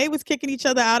 Like when they was kicking each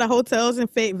other out of hotels in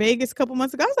Vegas a couple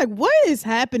months ago, I was like, what is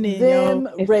happening? Them,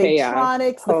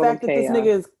 Raytronics, the fact that this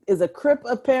nigga is a Crip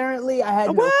apparently. I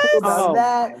had no clue about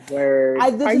that. My word.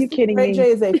 Are you kidding me? Ray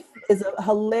J is a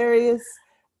hilarious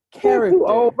character. Too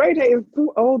old. Ray J is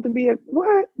too old to be a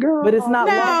what girl? But it's not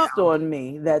lost on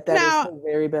me that is her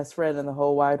very best friend in the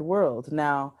whole wide world.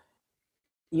 Now,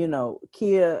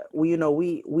 Kia, we know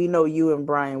you and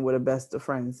Brian were the best of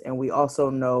friends, and we also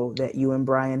know that you and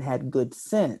Brian had good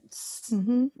sense.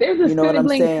 Mm-hmm. There's a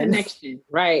sibling connection,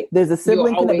 right? There's a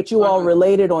sibling connection, but you all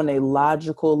related on a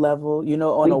logical level,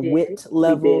 on a wit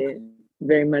level. We did.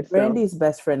 Very much so. Brandy's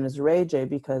best friend is Ray J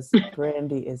because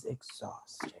Brandy is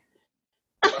exhausted.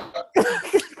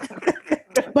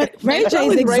 But Ray J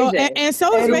is exhausted, and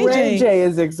so is Ray J. Ray J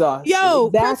is exhausted.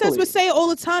 Yo, Princess would say all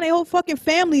the time, their whole fucking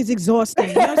family is exhausting.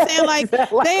 You know what I'm saying? Like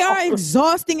they are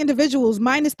exhausting individuals,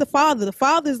 minus the father. The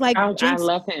father's like, I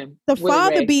love him. The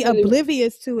father be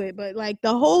oblivious to it, but like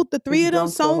the three of them,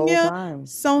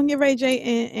 Sonia, Ray J,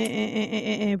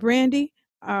 and Brandy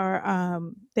are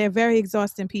they're very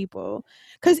exhausting people.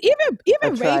 Because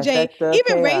even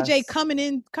Ray J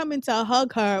coming to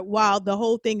hug her while the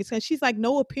whole thing is, because she's like,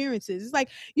 no appearances. It's like,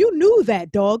 you knew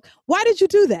that, dog. Why did you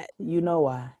do that? You know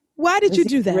why? Why did you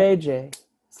do that? Ray J.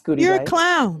 Scooty You're Bike. A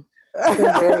clown.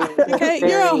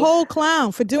 You're a whole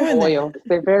clown for doing that.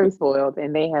 They're very spoiled,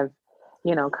 and they have,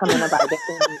 coming up out the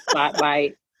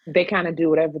spotlight. They kind of do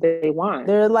whatever they want.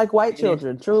 They're like white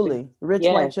children, truly rich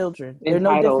white children. They're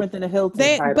no different than a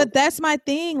Hilton. But that's my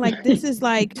thing. Like this is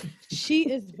like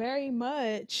she's very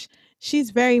much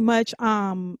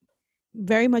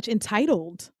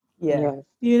entitled. Yeah.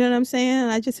 You know what I'm saying?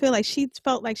 I just feel like she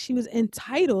felt like she was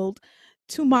entitled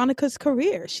to Monica's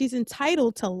career. She's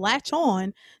entitled to latch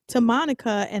on to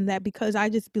Monica, and that because I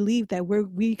just believe that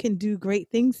we can do great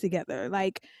things together.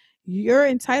 Like, your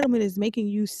entitlement is making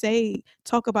you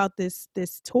talk about this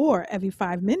tour every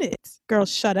 5 minutes. Girl,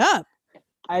 shut up.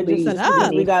 Just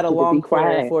because we got along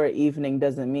for an evening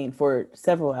doesn't mean for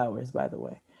several hours, by the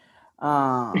way.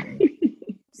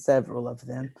 Several of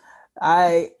them.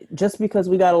 Just because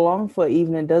we got along for an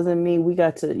evening doesn't mean we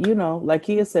got to, like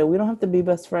Kia said, we don't have to be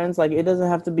best friends. Like, it doesn't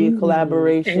have to be a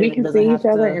collaboration. And we can see each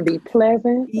other and be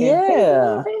pleasant.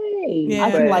 Yeah. Yeah.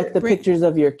 I can like the pictures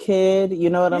of your kid. You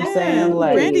know what I'm saying?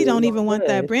 Like, Brandy don't even want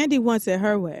that. Brandy wants it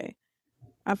her way.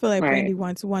 I feel like Brandy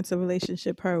wants a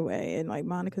relationship her way. And like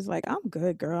Monica's like, I'm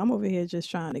good, girl. I'm over here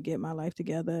just trying to get my life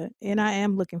together. And I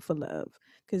am looking for love.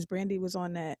 Because Brandy was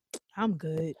on that, I'm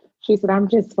good. She said, I'm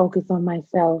just focused on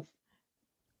myself.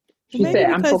 She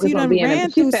said, I'm focused on being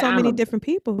ran through so many different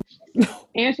people.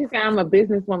 And she said, I'm a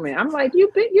businesswoman. I'm like, you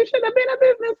should have been a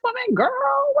businesswoman,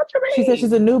 girl. What you mean? She said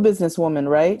she's a new businesswoman,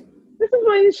 right? This is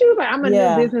when she was like, I'm a new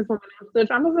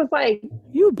businesswoman. I was just like,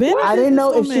 you been? I didn't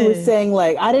know if she was saying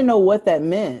like, I didn't know what that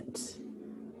meant.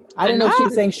 I didn't know if she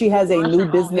was saying she has a new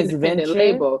business venture.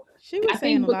 Label. She was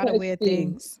saying a lot of weird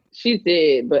things. She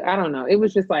did, but I don't know. It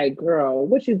was just like, girl,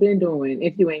 what you been doing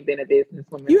if you ain't been a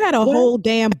businesswoman? You had a whole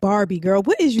damn Barbie, girl.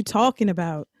 What is you talking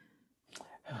about?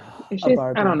 It's just,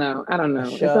 I don't know.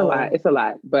 It's a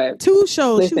lot. But 2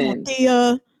 shows. Listen, she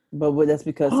was but that's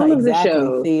because all of the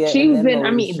shows. She's been.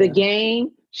 I mean, The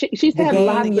Game. She's had a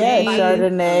lot of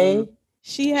Chardonnay.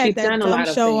 She had that dumb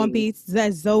show on Beats.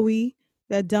 That Zoe.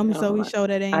 That dumb Zoe show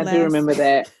that ain't last. I do remember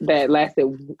that. That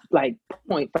lasted like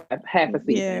 0.5, half a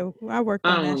season. Yeah, I worked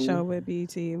on that show with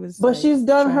BT. It was, but she's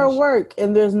done her work,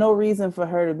 and there's no reason for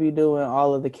her to be doing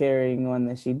all of the carrying on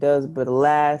that she does. But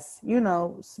alas,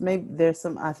 maybe there's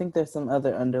some. I think there's some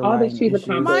other underlying issues.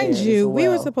 Mind you, we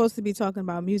were supposed to be talking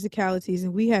about musicalities,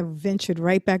 and we have ventured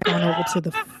right back on over to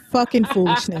the fucking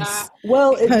foolishness.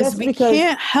 Well, because we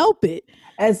can't help it.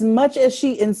 As much as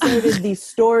she inserted these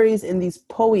stories and these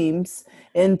poems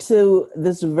into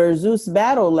this versus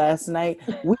battle last night,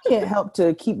 we can't help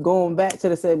to keep going back to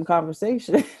the same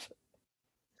conversation.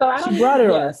 So she brought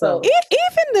it on herself.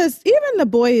 Even The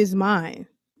Boy Is Mine.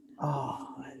 Oh,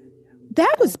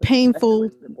 that was painful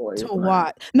to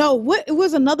watch. No, it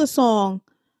was another song.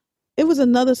 It was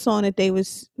another song that it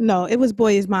was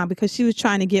Boy Is Mine, because she was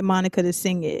trying to get Monica to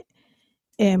sing it,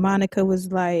 and Monica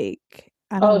was like,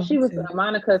 she was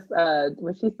Monica's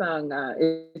when she sung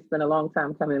It's Been a Long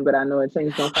Time Coming, but I know it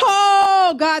changed.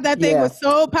 Oh God, that thing was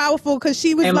so powerful, because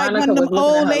she was like one of them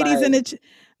old ladies in the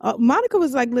Monica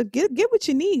was like, look, get what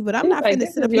you need, but I'm not going to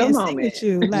sit up here and sing with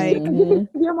you. Like,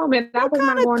 your moment. I was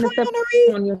not going to step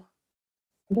on your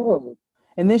door.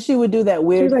 And then she would do that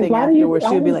weird thing after where she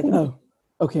would be like, oh,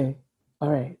 okay, all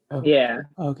right. Oh, yeah.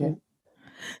 Okay.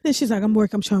 Then she's like, I'm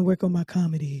trying to work on my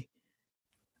comedy.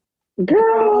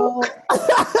 Girl.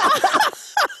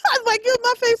 Like,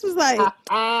 my face was like, because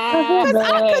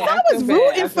I was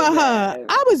rooting for her.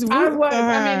 I was rooting for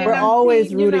her. We're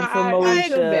always rooting for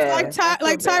Moesha.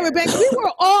 Like Tyra Banks, we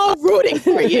were all rooting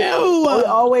for you. We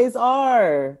always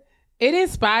are. It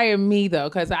inspired me, though,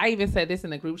 because I even said this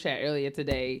in the group chat earlier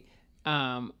today.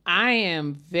 I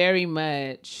am very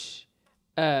much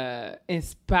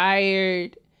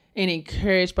inspired and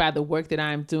encouraged by the work that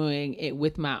I'm doing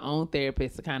with my own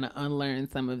therapist to kind of unlearn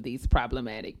some of these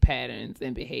problematic patterns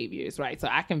and behaviors, right? So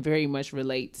I can very much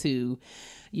relate to,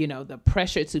 the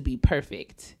pressure to be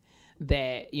perfect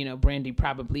that, Brandy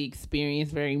probably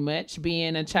experienced very much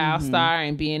being a child star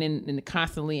and being in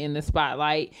constantly in the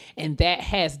spotlight. And that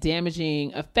has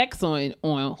damaging effects on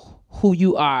who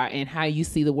you are and how you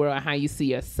see the world and how you see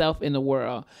yourself in the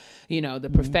world. The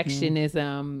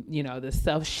perfectionism, the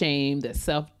self-shame,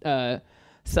 the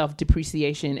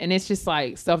self-depreciation. And it's just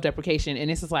like self-deprecation. And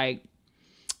it's just like,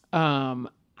 I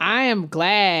am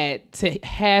glad to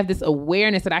have this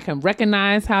awareness that I can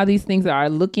recognize how these things are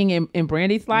looking in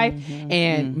Brandy's life,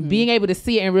 and being able to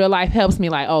see it in real life helps me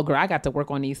like, oh girl, I got to work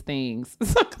on these things.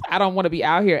 I don't want to be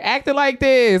out here acting like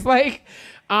this. Like,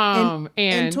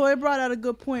 and Toy brought out a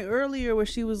good point earlier where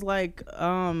she was like,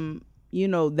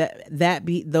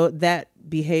 that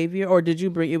behavior, or did you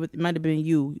bring it? It might have been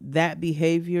you. That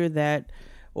behavior, that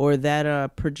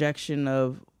projection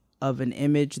of an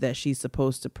image that she's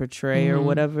supposed to portray or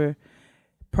whatever,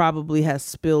 probably has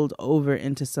spilled over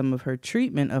into some of her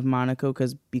treatment of Monica,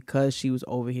 because she was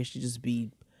over here, she just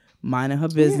be minding her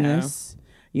business.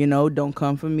 Don't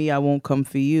come for me, I won't come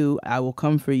for you. I will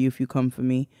come for you if you come for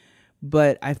me.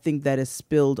 But I think that is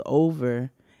spilled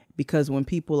over, because when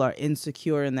people are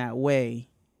insecure in that way,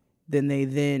 then they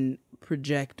then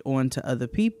project onto other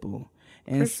people.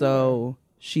 And so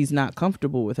she's not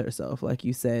comfortable with herself, like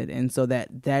you said. And so that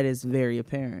is very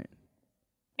apparent.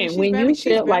 And when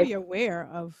she's very aware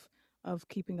of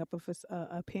keeping up with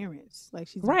appearance, like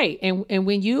she's right. And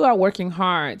when you are working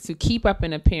hard to keep up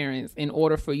an appearance in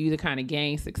order for you to kind of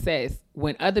gain success,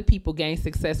 when other people gain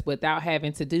success without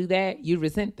having to do that, you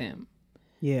resent them.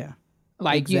 Yeah.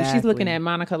 Like she's looking at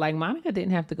Monica like Monica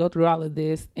didn't have to go through all of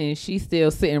this, and she's still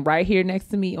sitting right here next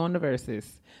to me on the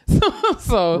verses.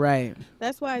 So right.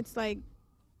 That's why it's like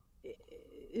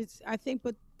it's. I think,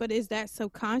 but is that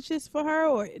subconscious for her,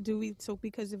 or do we? So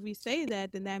because if we say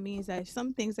that, then that means that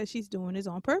some things that she's doing is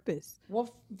on purpose.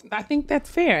 Well, I think that's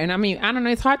fair, and I mean, I don't know.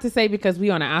 It's hard to say because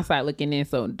we on the outside looking in,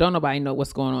 so don't nobody know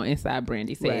what's going on inside.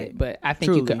 Brandy said, right. But I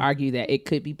think you could argue that it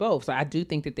could be both. So I do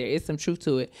think that there is some truth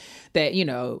to it. That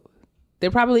there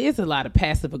probably is a lot of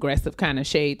passive aggressive kind of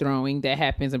shade throwing that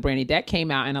happens in Brandy. That came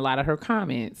out in a lot of her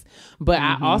comments. But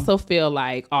I also feel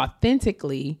like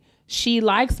authentically, she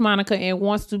likes Monica and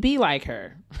wants to be like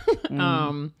her.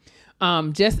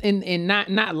 Just in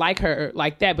not like her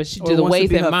like that, but the ways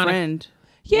that Monica friend.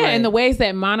 Yeah, right. And the ways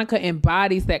that Monica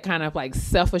embodies that kind of like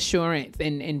self-assurance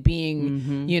and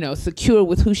being, secure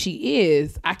with who she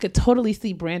is. I could totally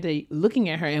see Brandy looking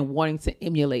at her and wanting to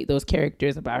emulate those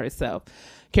characteristics about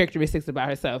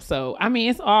herself. So, I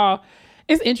mean,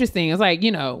 it's interesting. It's like,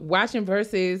 watching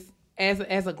Versus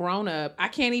as a grown up, I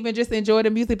can't even just enjoy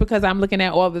the music because I'm looking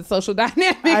at all the social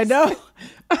dynamics. I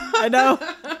know.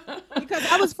 Because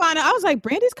I was like,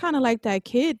 Brandy's kind of like that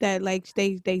kid that like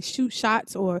they shoot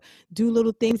shots or do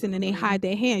little things and then they hide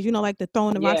their hands, like the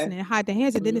throwing the rocks and then hide their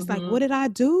hands. And then it's like, what did I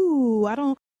do? I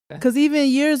don't. Because even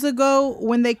years ago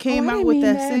when they came out with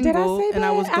that single, and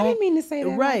I didn't mean to say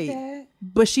that. Right. Like that.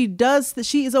 But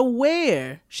she is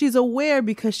aware. She's aware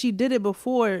because she did it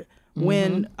before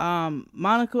when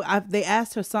Monica, they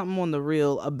asked her something on the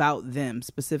reel about them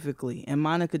specifically. And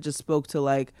Monica just spoke to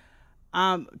like,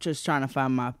 I'm just trying to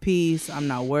find my peace. I'm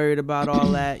not worried about all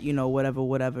that,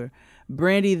 whatever.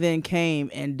 Brandy then came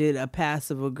and did a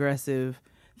passive aggressive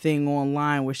thing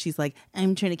online where she's like,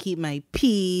 I'm trying to keep my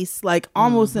peace, like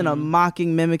almost in a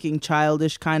mimicking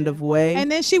childish kind of way.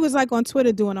 And then she was like on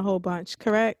Twitter doing a whole bunch,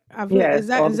 correct? Is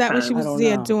that what she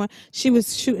was doing? She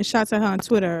was shooting shots at her on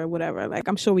Twitter or whatever. Like,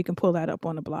 I'm sure we can pull that up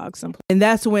on the blog someplace. And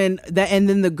that's when and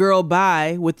then the girl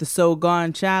bye with the So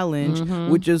Gone challenge,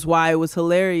 which is why it was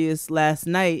hilarious last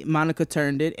night. Monica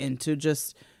turned it into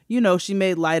just, she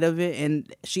made light of it,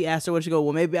 and she asked her,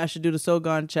 well, maybe I should do the So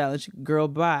Gone challenge. Girl,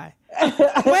 bye. Wait,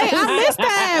 I missed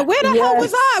that. Where the hell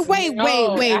was I?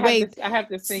 Wait. I have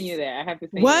to send you that.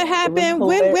 What happened?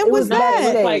 When was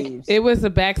that? It was a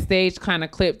backstage kind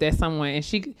of clip that someone,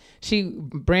 and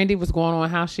Brandy was going on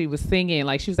how she was singing.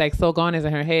 Like, she was like, So Gone is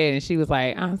in her head. And she was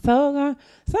like, I'm so gone,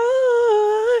 so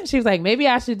gone. She was like, maybe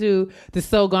I should do the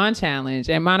So Gone challenge.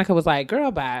 And Monica was like,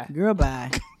 girl, bye. Girl,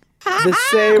 bye. The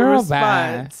same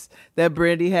response that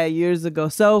Brandy had years ago.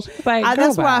 So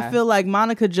that's why I feel like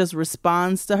Monica just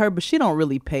responds to her, but she don't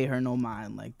really pay her no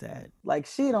mind like that. Like,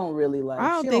 she don't really like. I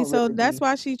don't think so. Really that's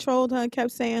why she trolled her and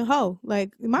kept saying "ho."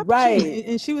 Like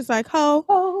and she was like "ho,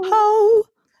 ho,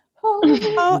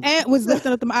 ho," and was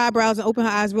lifting up them eyebrows and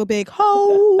opening her eyes real big.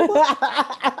 Ho,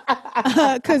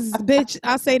 because bitch,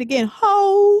 I'll say it again.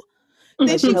 Ho.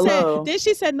 Then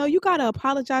she said, no, you gotta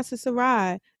apologize to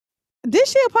Sarai. Did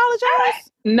she apologize?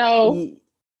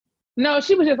 No,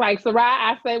 she was just like, Sarai,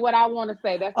 I say what I want to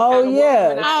say. That's that's when we were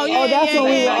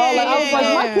all like, I was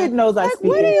like, my kid knows I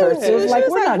speak in cursive. Like,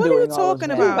 we're not doing all of that. What are you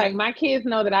talking about? She was like, my kids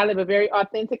know that I live a very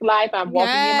authentic life. I'm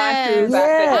walking in my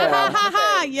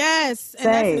shoes. Yes.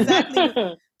 And that's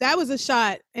exactly. That was a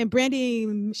shot, and Brandy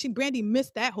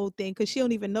missed that whole thing because she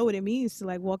don't even know what it means to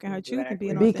like walk in her truth and be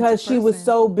an authentic because she was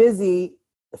so busy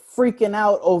freaking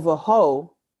out over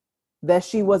ho that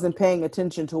she wasn't paying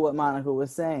attention to what Monica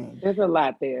was saying. There's a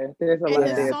lot there.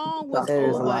 The song was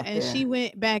over, and she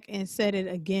went back and said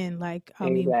it again. Like,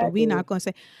 I mean, but we're not going to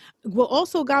say. What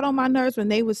also got on my nerves when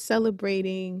they was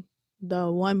celebrating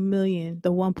the 1 million,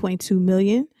 the 1.2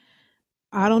 million.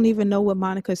 I don't even know what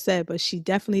Monica said, but she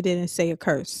definitely didn't say a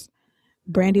curse.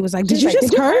 Brandy was like, "Did you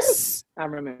just curse?" I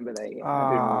remember that.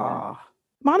 Yeah.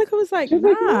 Monica was like,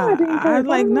 "Nah." I was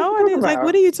like, "No, I didn't." Like,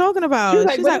 what are you talking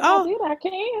about? She's like, "Oh, I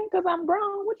can because I'm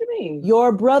grown." What you mean?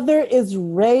 Your brother is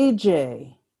Ray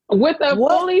J. With a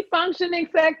fully functioning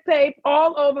sex tape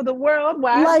all over the world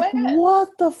wide like, web. What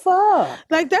the fuck?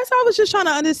 Like, that's what I was just trying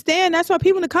to understand. That's why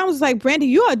people in the comments was like, Brandy,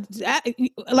 you are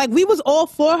like, we was all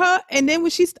for her. And then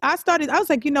when I was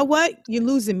like, you know what? You're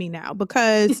losing me now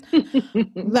because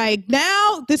like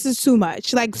now this is too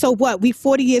much. Like, so what? We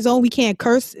 40 years old. We can't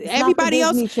curse. Everybody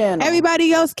else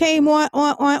came on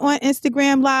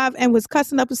Instagram Live and was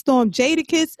cussing up a storm.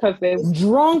 Jadakiss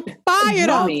drunk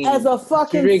as a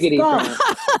fucking skunk.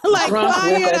 Like, drunk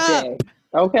fired up.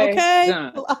 Okay.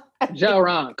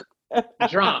 Drunk.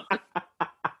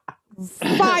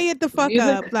 Fired the fuck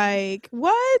up. Like,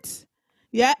 what?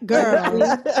 Yeah, girl.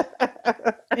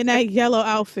 In that yellow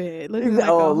outfit. Looking like a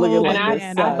whole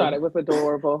banana. I thought it was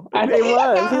adorable. It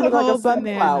was. He looked like a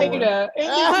sunflower.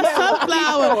 A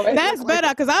sunflower. That's better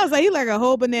because I was like, he like a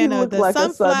whole banana. He looked the like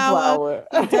sunflower.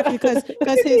 Because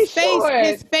his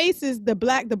face is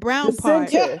the brown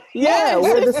part. Yeah,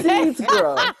 where the seeds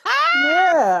grow.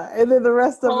 Yeah, and then the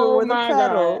rest of it were the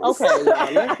petals. Okay,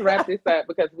 let's wrap this up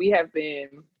because we have been.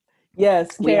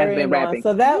 Yes, carrying on.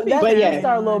 So that's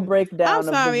our little breakdown. I'm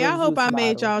sorry. I hope I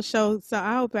made y'all show. So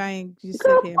I hope I ain't just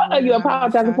sit here. What are you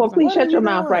apologizing for? Please shut your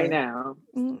mouth right now.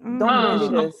 Don't do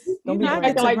this. Don't be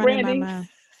acting like Brandy.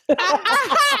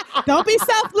 Don't be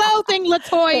self-loathing,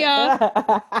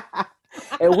 Latoya.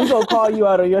 And we gonna call you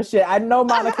out on your shit. I know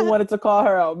Monica wanted to call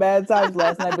her out mad times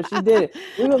last night, but she did it.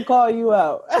 We gonna call you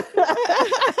out.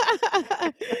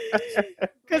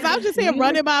 Because I'm just here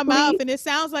running my mouth, and it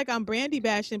sounds like I'm Brandy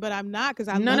bashing, but I'm not. Because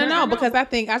I'm no. Because I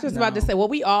think I was just about to say, well,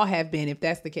 we all have been, if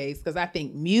that's the case. Because I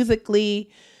think musically,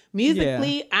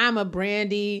 I'm a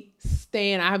Brandy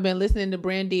stan. I have been listening to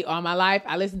Brandy all my life.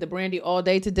 I listen to Brandy all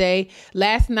day today.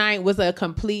 Last night was a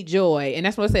complete joy. And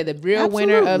that's what I said. The real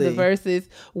winner of the verses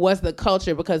was the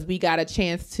culture because we got a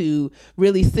chance to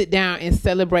really sit down and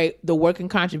celebrate the work and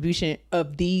contribution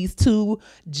of these two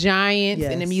giants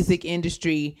in the music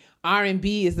industry.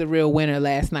 R&B is the real winner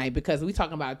last night because we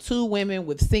talking about two women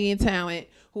with singing talent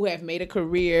who have made a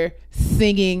career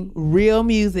singing real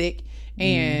music.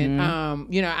 And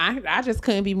I just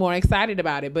couldn't be more excited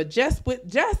about it. But just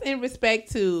in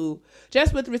respect to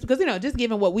because just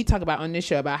given what we talk about on this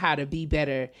show about how to be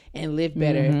better and live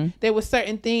better, there were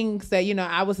certain things that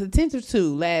I was attentive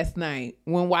to last night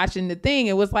when watching the thing.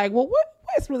 It was like, well,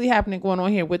 what's really happening going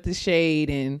on here with the shade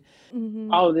and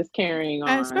all of this carrying on,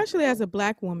 and especially as a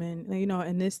Black woman,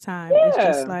 in this time, it's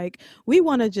just like we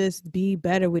want to just be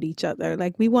better with each other.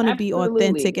 Like we want to be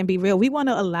authentic and be real. We want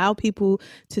to allow people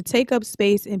to take up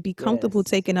space and be comfortable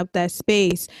taking up that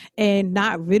space and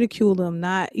not ridicule them,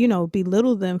 not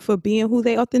belittle them for being who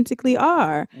they authentically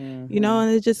are. And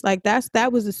it's just like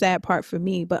that was the sad part for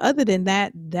me. But other than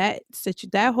that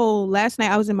whole last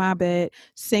night, I was in my bed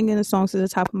singing the songs to the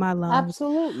top of my lungs.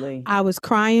 Absolutely, I was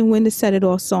crying when the Set It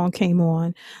Off song came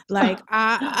on. Like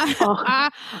what?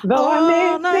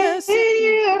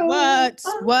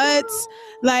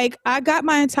 Like I got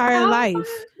my entire life.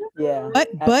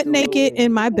 Butt naked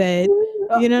in my bed.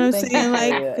 You know what I'm saying?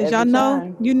 Like, because y'all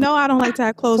know, I don't like to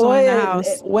have clothes on in the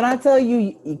house. When I tell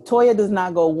you, Toya does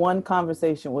not go one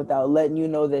conversation without letting you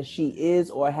know that she is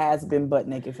or has been butt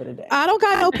naked for the day. I don't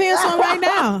got no pants on right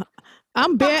now.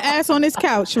 I'm bare ass on this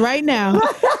couch right now.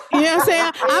 You know what I'm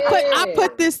saying? I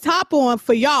put this top on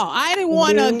for y'all. I didn't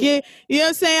want to get, you know what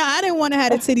I'm saying? I didn't want to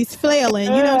have the titties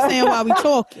flailing, you know what I'm saying, while we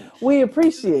talking. We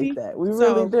appreciate that. We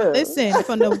really do. Listen,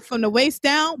 from the waist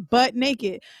down, butt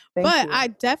naked. Thank you. I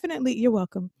definitely, you're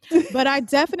welcome. But I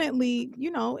definitely,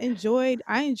 enjoyed.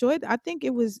 I think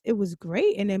it was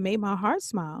great and it made my heart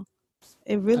smile.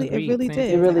 It really did. It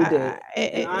really did.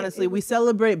 And honestly, we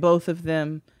celebrate both of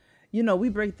them. We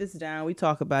break this down, we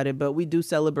talk about it, but we do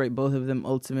celebrate both of them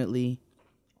ultimately.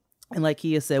 And like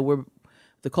Kia said,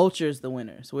 the culture is the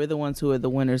winners. We're the ones who are the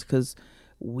winners because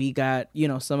we got,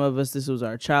 some of us, this was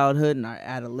our childhood and our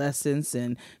adolescence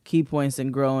and key points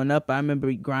in growing up. I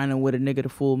remember grinding with a nigga the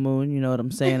full moon, you know what I'm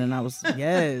saying? And I was,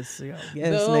 yes,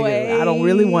 nigga. I don't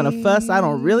really want to fuss. I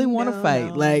don't really want to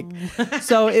fight. Like,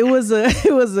 so it was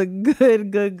a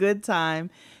good time.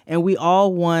 And we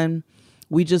all won.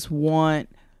 We just want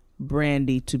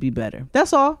Brandy to be better.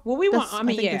 That's all. Well,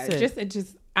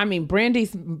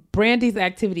 Brandy's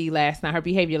activity last night, her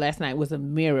behavior last night was a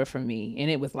mirror for me, and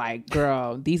it was like,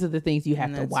 girl, these are the things you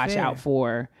have to watch out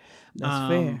for.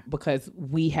 That's fair because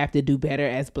we have to do better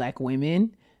as Black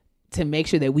women to make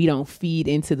sure that we don't feed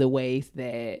into the ways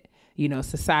that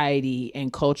society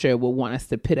and culture will want us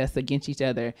to pit us against each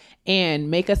other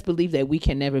and make us believe that we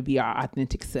can never be our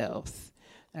authentic selves.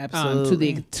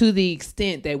 Absolutely. To the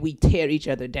extent that we tear each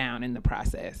other down in the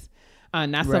process.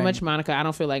 Not so much Monica. I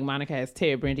don't feel like Monica has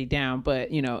teared Brandy down,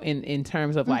 but you know, in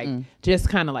terms of like just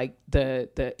kind of like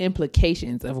the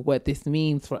implications of what this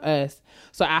means for us.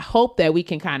 So I hope that we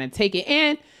can kind of take it,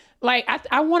 and like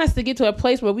I want us to get to a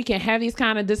place where we can have these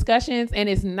kind of discussions and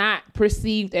it's not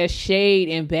perceived as shade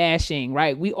and bashing,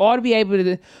 right? We ought to be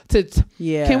able to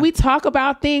can we talk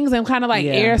about things and kind of like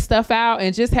air stuff out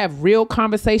and just have real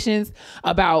conversations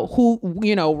about who,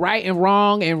 you know, right and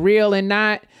wrong and real and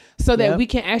not, so that we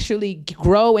can actually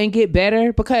grow and get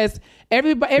better, because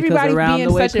everybody's being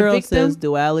such a victim. Says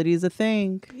duality is a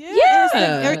thing.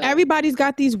 Yeah. Everybody's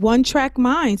got these one-track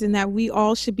minds, and that we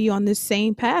all should be on this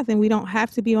same path, and we don't have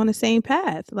to be on the same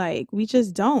path. Like, we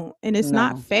just don't, and it's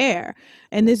not fair.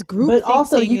 And this group, but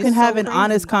also you can have an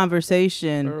honest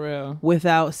conversation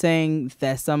without saying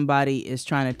that somebody is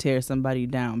trying to tear somebody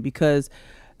down, because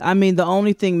I mean, the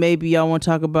only thing maybe y'all want to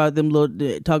talk about them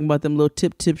little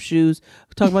tip shoes.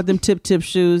 Talk about them tip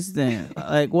shoes, then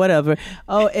like whatever.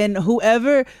 Oh, and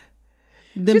whoever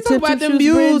them tip shoes,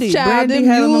 mules, Brandy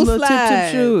had them little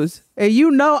tip shoes, and you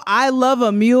know I love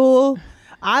a mule.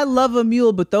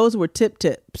 But those were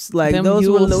tips. Like them those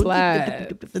were little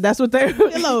slide. That's what they were.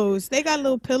 Pillows. They got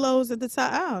little pillows at the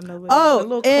top. I don't know.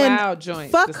 Little cloud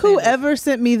joints. Fuck whoever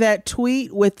sent me that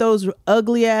tweet with those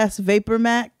ugly ass Vapor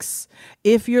Max.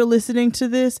 If you're listening to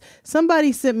this,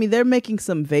 somebody sent me. They're making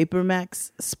some Vapor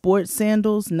Max sports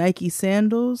sandals, Nike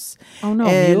sandals. Oh no,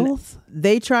 mules.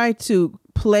 They tried to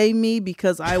play me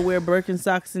because I wear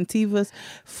Birkenstocks and Tevas.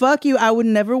 Fuck you. I would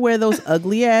never wear those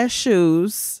ugly ass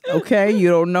shoes. Okay. You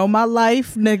don't know my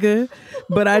life, nigga.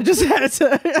 But I just had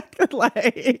to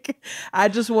I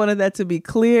just wanted that to be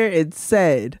clear and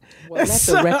said. Well, let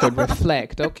the record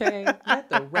reflect, okay? Let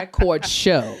the record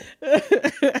show.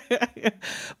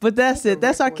 But that's it.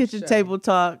 That's our kitchen table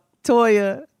talk.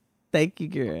 Toya, thank you,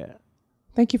 girl.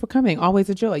 Thank you for coming. Always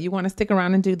a joy. You want to stick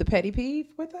around and do the petty peeve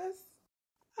with us?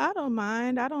 I don't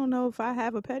mind. I don't know if I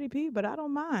have a petty peeve, but I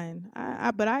don't mind.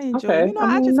 But I enjoy. Okay. You know,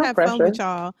 I just no have pressure. fun with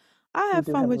y'all. I have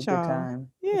fun with y'all. Time.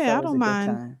 Yeah, I don't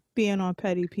mind being on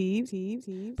petty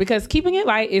peeves. Because keeping it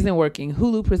light isn't working.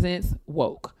 Hulu presents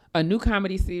Woke, a new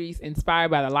comedy series inspired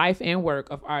by the life and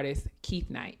work of artist Keith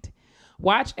Knight.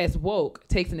 Watch as Woke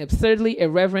takes an absurdly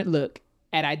irreverent look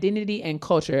at identity and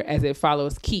culture as it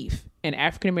follows Keith, an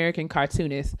African-American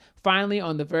cartoonist finally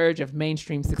on the verge of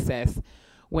mainstream success,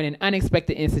 when an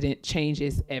unexpected incident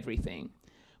changes everything.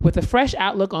 With a fresh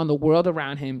outlook on the world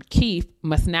around him, Keith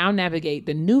must now navigate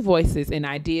the new voices and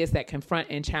ideas that confront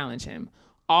and challenge him,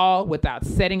 all without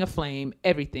setting aflame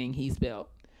everything he's built.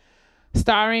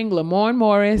 Starring Lamorne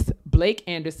Morris, Blake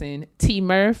Anderson, T.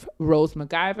 Murph, Rose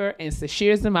McIver, and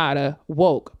Sashir Zamata,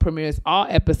 Woke premieres all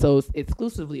episodes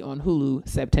exclusively on Hulu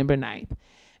September 9th.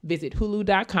 Visit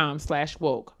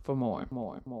hulu.com/woke for more.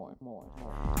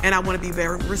 And I want to be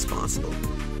very responsible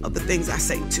of the things I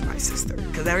say to my sister,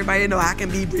 because everybody know I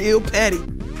can be real petty.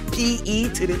 P-E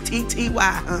to the T-T-Y,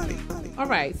 honey. All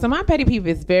right. So my petty peeve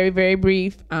is very, very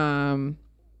brief. And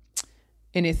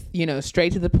it's, you know,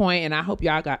 straight to the point. And I hope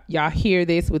y'all hear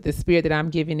this with the spirit that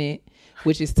I'm giving it,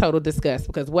 which is total disgust.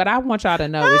 Because what I want y'all to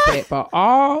know is that for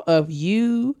all of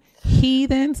you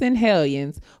heathens and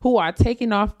hellions who are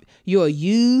taking off your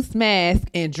used mask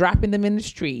and dropping them in the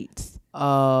streets,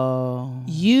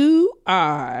 you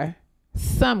are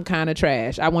some kind of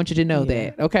trash. I want you to know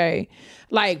that, okay?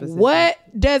 Like, what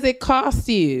does it cost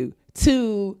you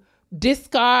to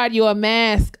discard your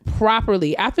mask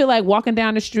properly? I feel like walking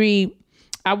down the street,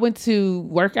 I went to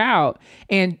work out,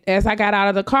 and as I got out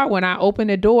of the car, when I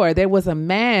opened the door, there was a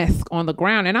mask on the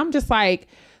ground, and I'm just like,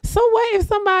 so what if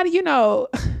somebody, you know,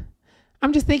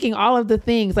 I'm just thinking all of the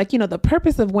things, like, you know, the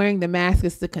purpose of wearing the mask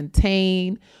is to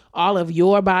contain all of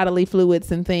your bodily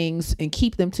fluids and things and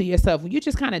keep them to yourself. You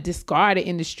just kind of discard it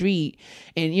in the street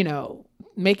and, you know,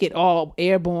 make it all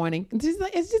airborne, and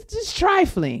it's just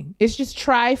trifling. It's just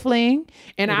trifling.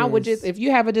 And I would just, if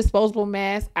you have a disposable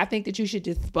mask, I think that you should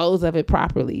dispose of it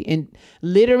properly. And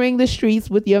littering the streets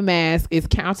with your mask is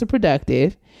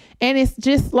counterproductive. And it's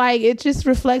just like, it just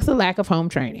reflects a lack of home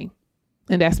training.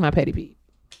 And that's my petty peeve.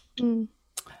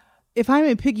 If I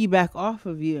may piggyback off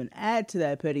of you and add to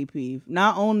that petty peeve,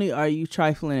 not only are you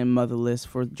trifling and motherless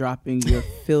for dropping your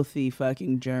filthy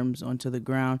fucking germs onto the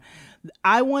ground,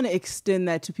 I want to extend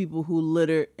that to people who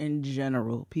litter in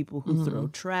general, people who throw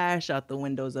trash out the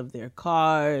windows of their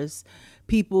cars,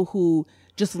 people who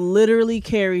just literally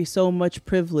carry so much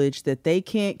privilege that they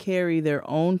can't carry their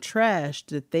own trash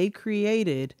that they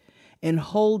created and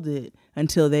hold it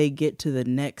until they get to the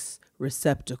next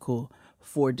receptacle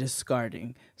for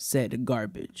discarding said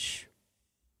garbage.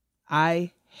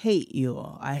 I hate you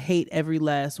all. I hate every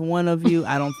last one of you.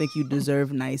 I don't think you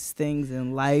deserve nice things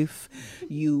in life.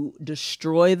 You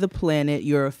destroy the planet.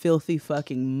 You're a filthy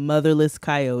fucking motherless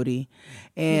coyote.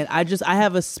 And I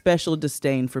have a special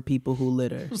disdain for people who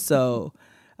litter. So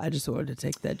I just wanted to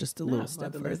take that just a little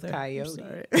step further.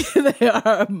 Coyote. They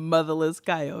are a motherless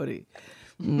coyote.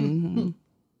 Mm-hmm.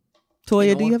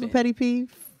 Toya, do you have a petty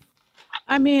peeve?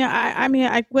 I mean,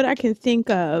 what I can think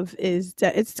of is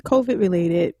that it's COVID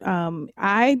related.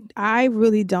 I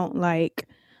really don't like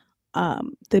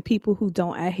the people who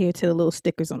don't adhere to the little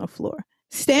stickers on the floor.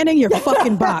 Stand in your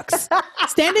fucking box.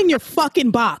 Stand in your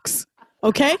fucking box.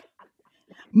 Okay?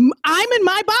 I'm in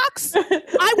my box.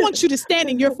 I want you to stand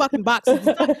in your fucking box.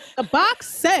 The box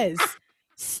says,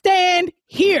 stand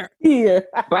here. Here.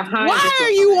 Why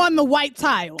are you on the white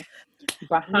tile?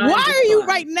 Why are you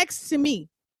right next to me?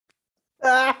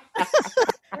 I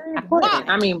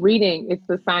mean, reading is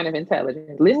the sign of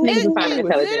intelligence. Listening is a sign of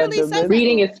intelligence.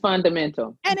 Reading is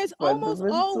fundamental. And it's almost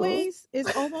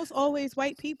always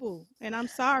white people. And I'm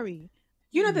sorry.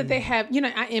 You know that they have,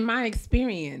 in my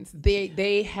experience,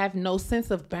 they have no sense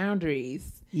of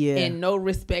boundaries. Yeah. And no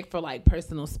respect for like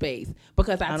personal space.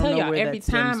 Because I tell y'all, every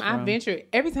time I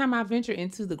venture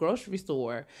into the grocery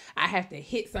store, I have to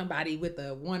hit somebody with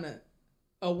one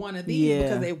of these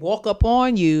because they walk up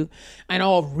on you and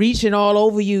all reaching all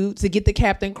over you to get the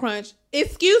Captain Crunch.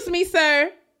 Excuse me,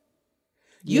 sir.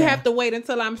 You have to wait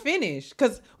until I'm finished.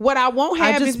 Because what I won't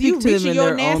have is you reaching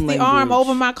your nasty arm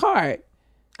over my cart.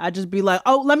 I just be like,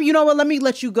 oh, let me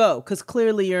let you go. Because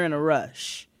clearly you're in a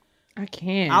rush. I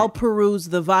can't. I'll peruse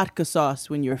the vodka sauce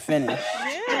when you're finished.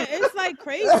 Yeah, it's like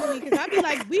crazy to me because I'd be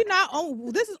like,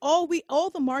 this is all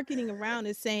the marketing around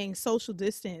is saying social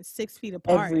distance, 6 feet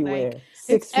apart. Everywhere. Like,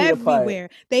 6 feet everywhere.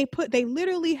 Apart. They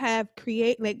literally have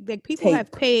people have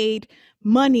paid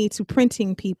money to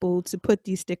printing people to put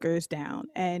these stickers down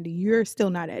and you're still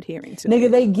not adhering to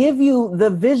it. They give you the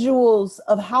visuals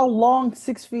of how long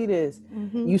 6 feet is.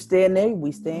 Mm-hmm. You stand there,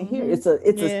 we stand here. It's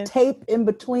a tape in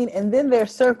between, and then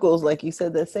there's circles, like you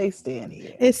said, that say stand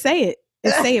here. It say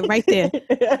it right there.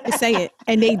 It say it,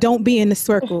 and they don't be in the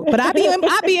circle. But I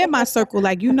be in my circle,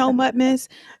 like what, miss?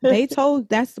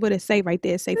 That's what it say right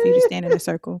there. It say for you to stand in a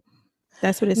circle.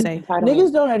 That's what it say.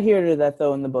 Niggas don't adhere to that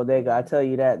though in the bodega. I tell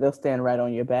you that. They'll stand right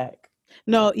on your back.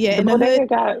 No, yeah. The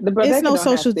bodega it's no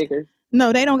social stickers.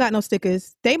 No, they don't got no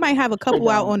stickers. They might have a couple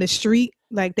out on the street.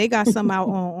 Like they got some out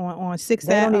on 6th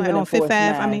Ave, on 5th Ave.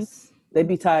 I mean, they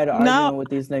be tired of arguing with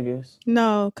these niggas.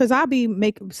 No, because I be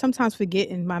sometimes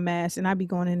forgetting my mask and I be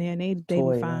going in there and they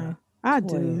be fine. I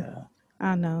do.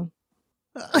 I know.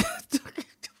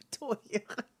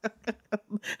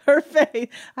 Her face.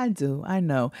 I do. I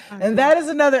know. And that is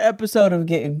another episode of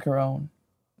Getting Grown.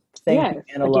 Thank you,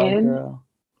 Analog Girl.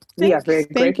 We are very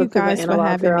grateful you guys for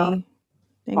having me.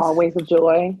 Thanks. Always a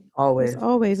joy. Always. It's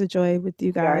always a joy with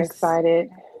you guys. Very excited.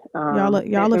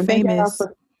 Y'all are famous.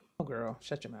 Oh, girl,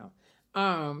 shut your mouth.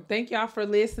 Thank y'all for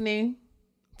listening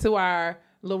to our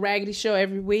little raggedy show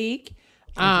every week.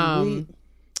 And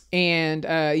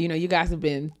you guys have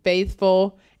been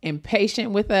faithful and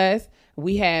patient with us.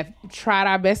 We have tried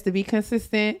our best to be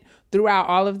consistent throughout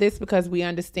all of this because we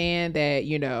understand that,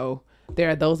 there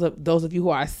are those of you who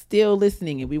are still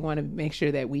listening, and we want to make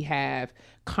sure that we have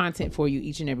content for you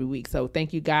each and every week. So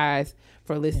thank you guys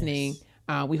for listening.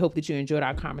 Yes. We hope that you enjoyed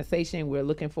our conversation. We're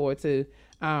looking forward to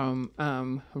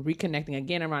reconnecting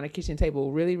again around the kitchen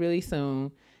table really, really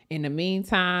soon. In the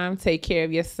meantime, take care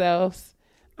of yourselves.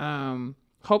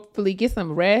 Hopefully get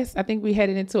some rest. I think we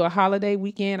headed into a holiday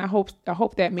weekend. I hope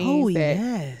that means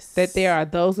that there are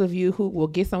those of you who will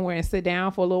get somewhere and sit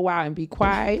down for a little while and be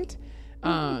quiet.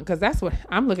 Because that's what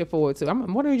I'm looking forward to.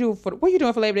 What are you doing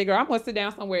for Labor Day, girl? I'm going to sit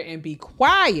down somewhere and be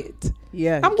quiet.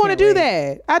 Yeah, I'm going to do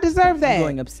that. I deserve that. I'm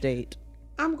going upstate.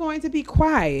 I'm going to be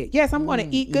quiet. Yes, I'm going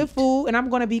to eat good food and I'm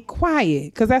going to be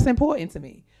quiet because that's important to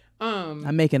me.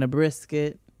 I'm making a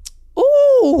brisket.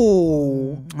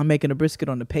 Ooh. I'm making a brisket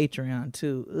on the Patreon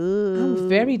too. Ooh. I'm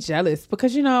very jealous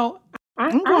because I'm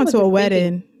going to a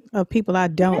wedding of people I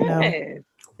don't know.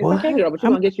 It's okay, girl, but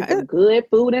you're going to get you some good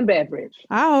food and beverage.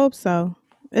 I hope so.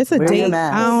 It's a date.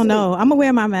 I don't know. I'm going to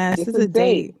wear my mask. It's a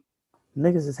date.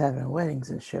 Niggas is having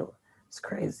weddings and shit. It's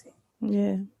crazy.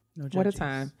 Yeah. No what a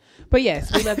time. But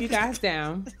yes, we love you guys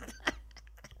down.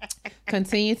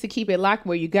 Continue to keep it locked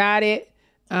where you got it.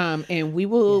 And we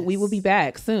will be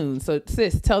back soon. So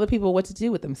sis, tell the people what to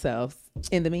do with themselves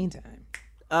in the meantime.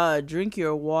 Drink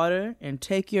your water and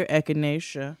take your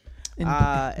echinacea.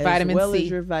 Vitamin as well C. as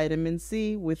your vitamin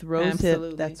C with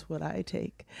rosehip. That's what I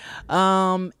take.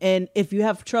 And if you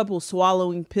have trouble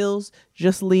swallowing pills,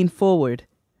 just lean forward.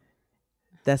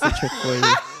 That's a trick for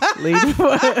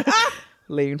you.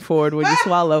 Lean forward when you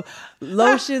swallow.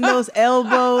 Lotion those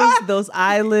elbows, those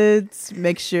eyelids.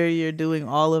 Make sure you're doing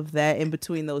all of that in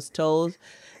between those toes.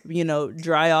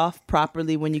 Dry off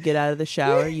properly when you get out of the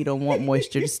shower. You don't want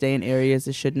moisture to stay in areas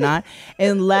it should not.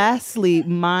 And lastly,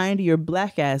 mind your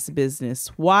black ass business.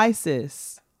 Why,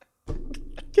 sis?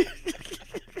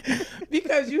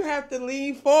 Because you have to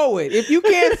lean forward. If you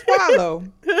can't swallow,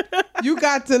 you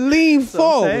got to lean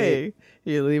forward. Hey,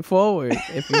 you lean forward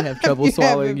if you have trouble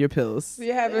swallowing your pills.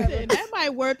 That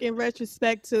might work in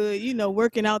retrospect to,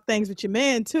 working out things with your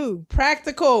man too.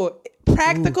 Practical,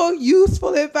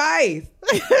 useful advice.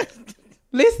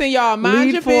 Listen, y'all,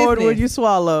 mind your forward business. when you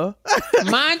swallow.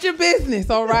 Mind your business,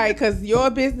 all right? Because your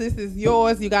business is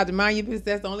yours. You got to mind your business.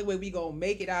 That's the only way we going to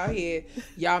make it out here.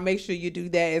 Y'all make sure you do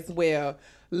that as well.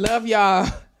 Love y'all.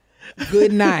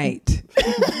 Good night.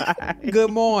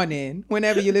 Good morning,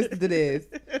 whenever you listen to this.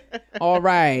 All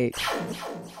right.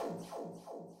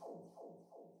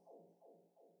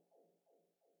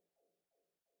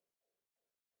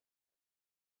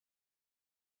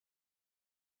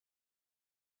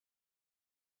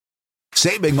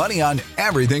 Save big money on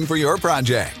everything for your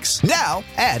projects. Now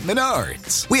at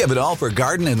Menards. We have it all for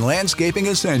garden and landscaping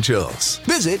essentials.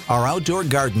 Visit our outdoor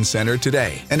garden center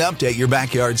today and update your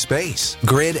backyard space.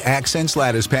 Grid Accents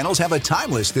lattice panels have a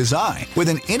timeless design with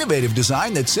an innovative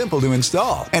design that's simple to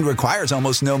install and requires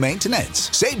almost no maintenance.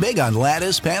 Save big on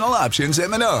lattice panel options at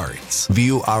Menards.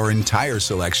 View our entire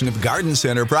selection of garden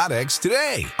center products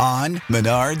today on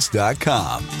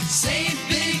Menards.com. Save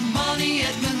big.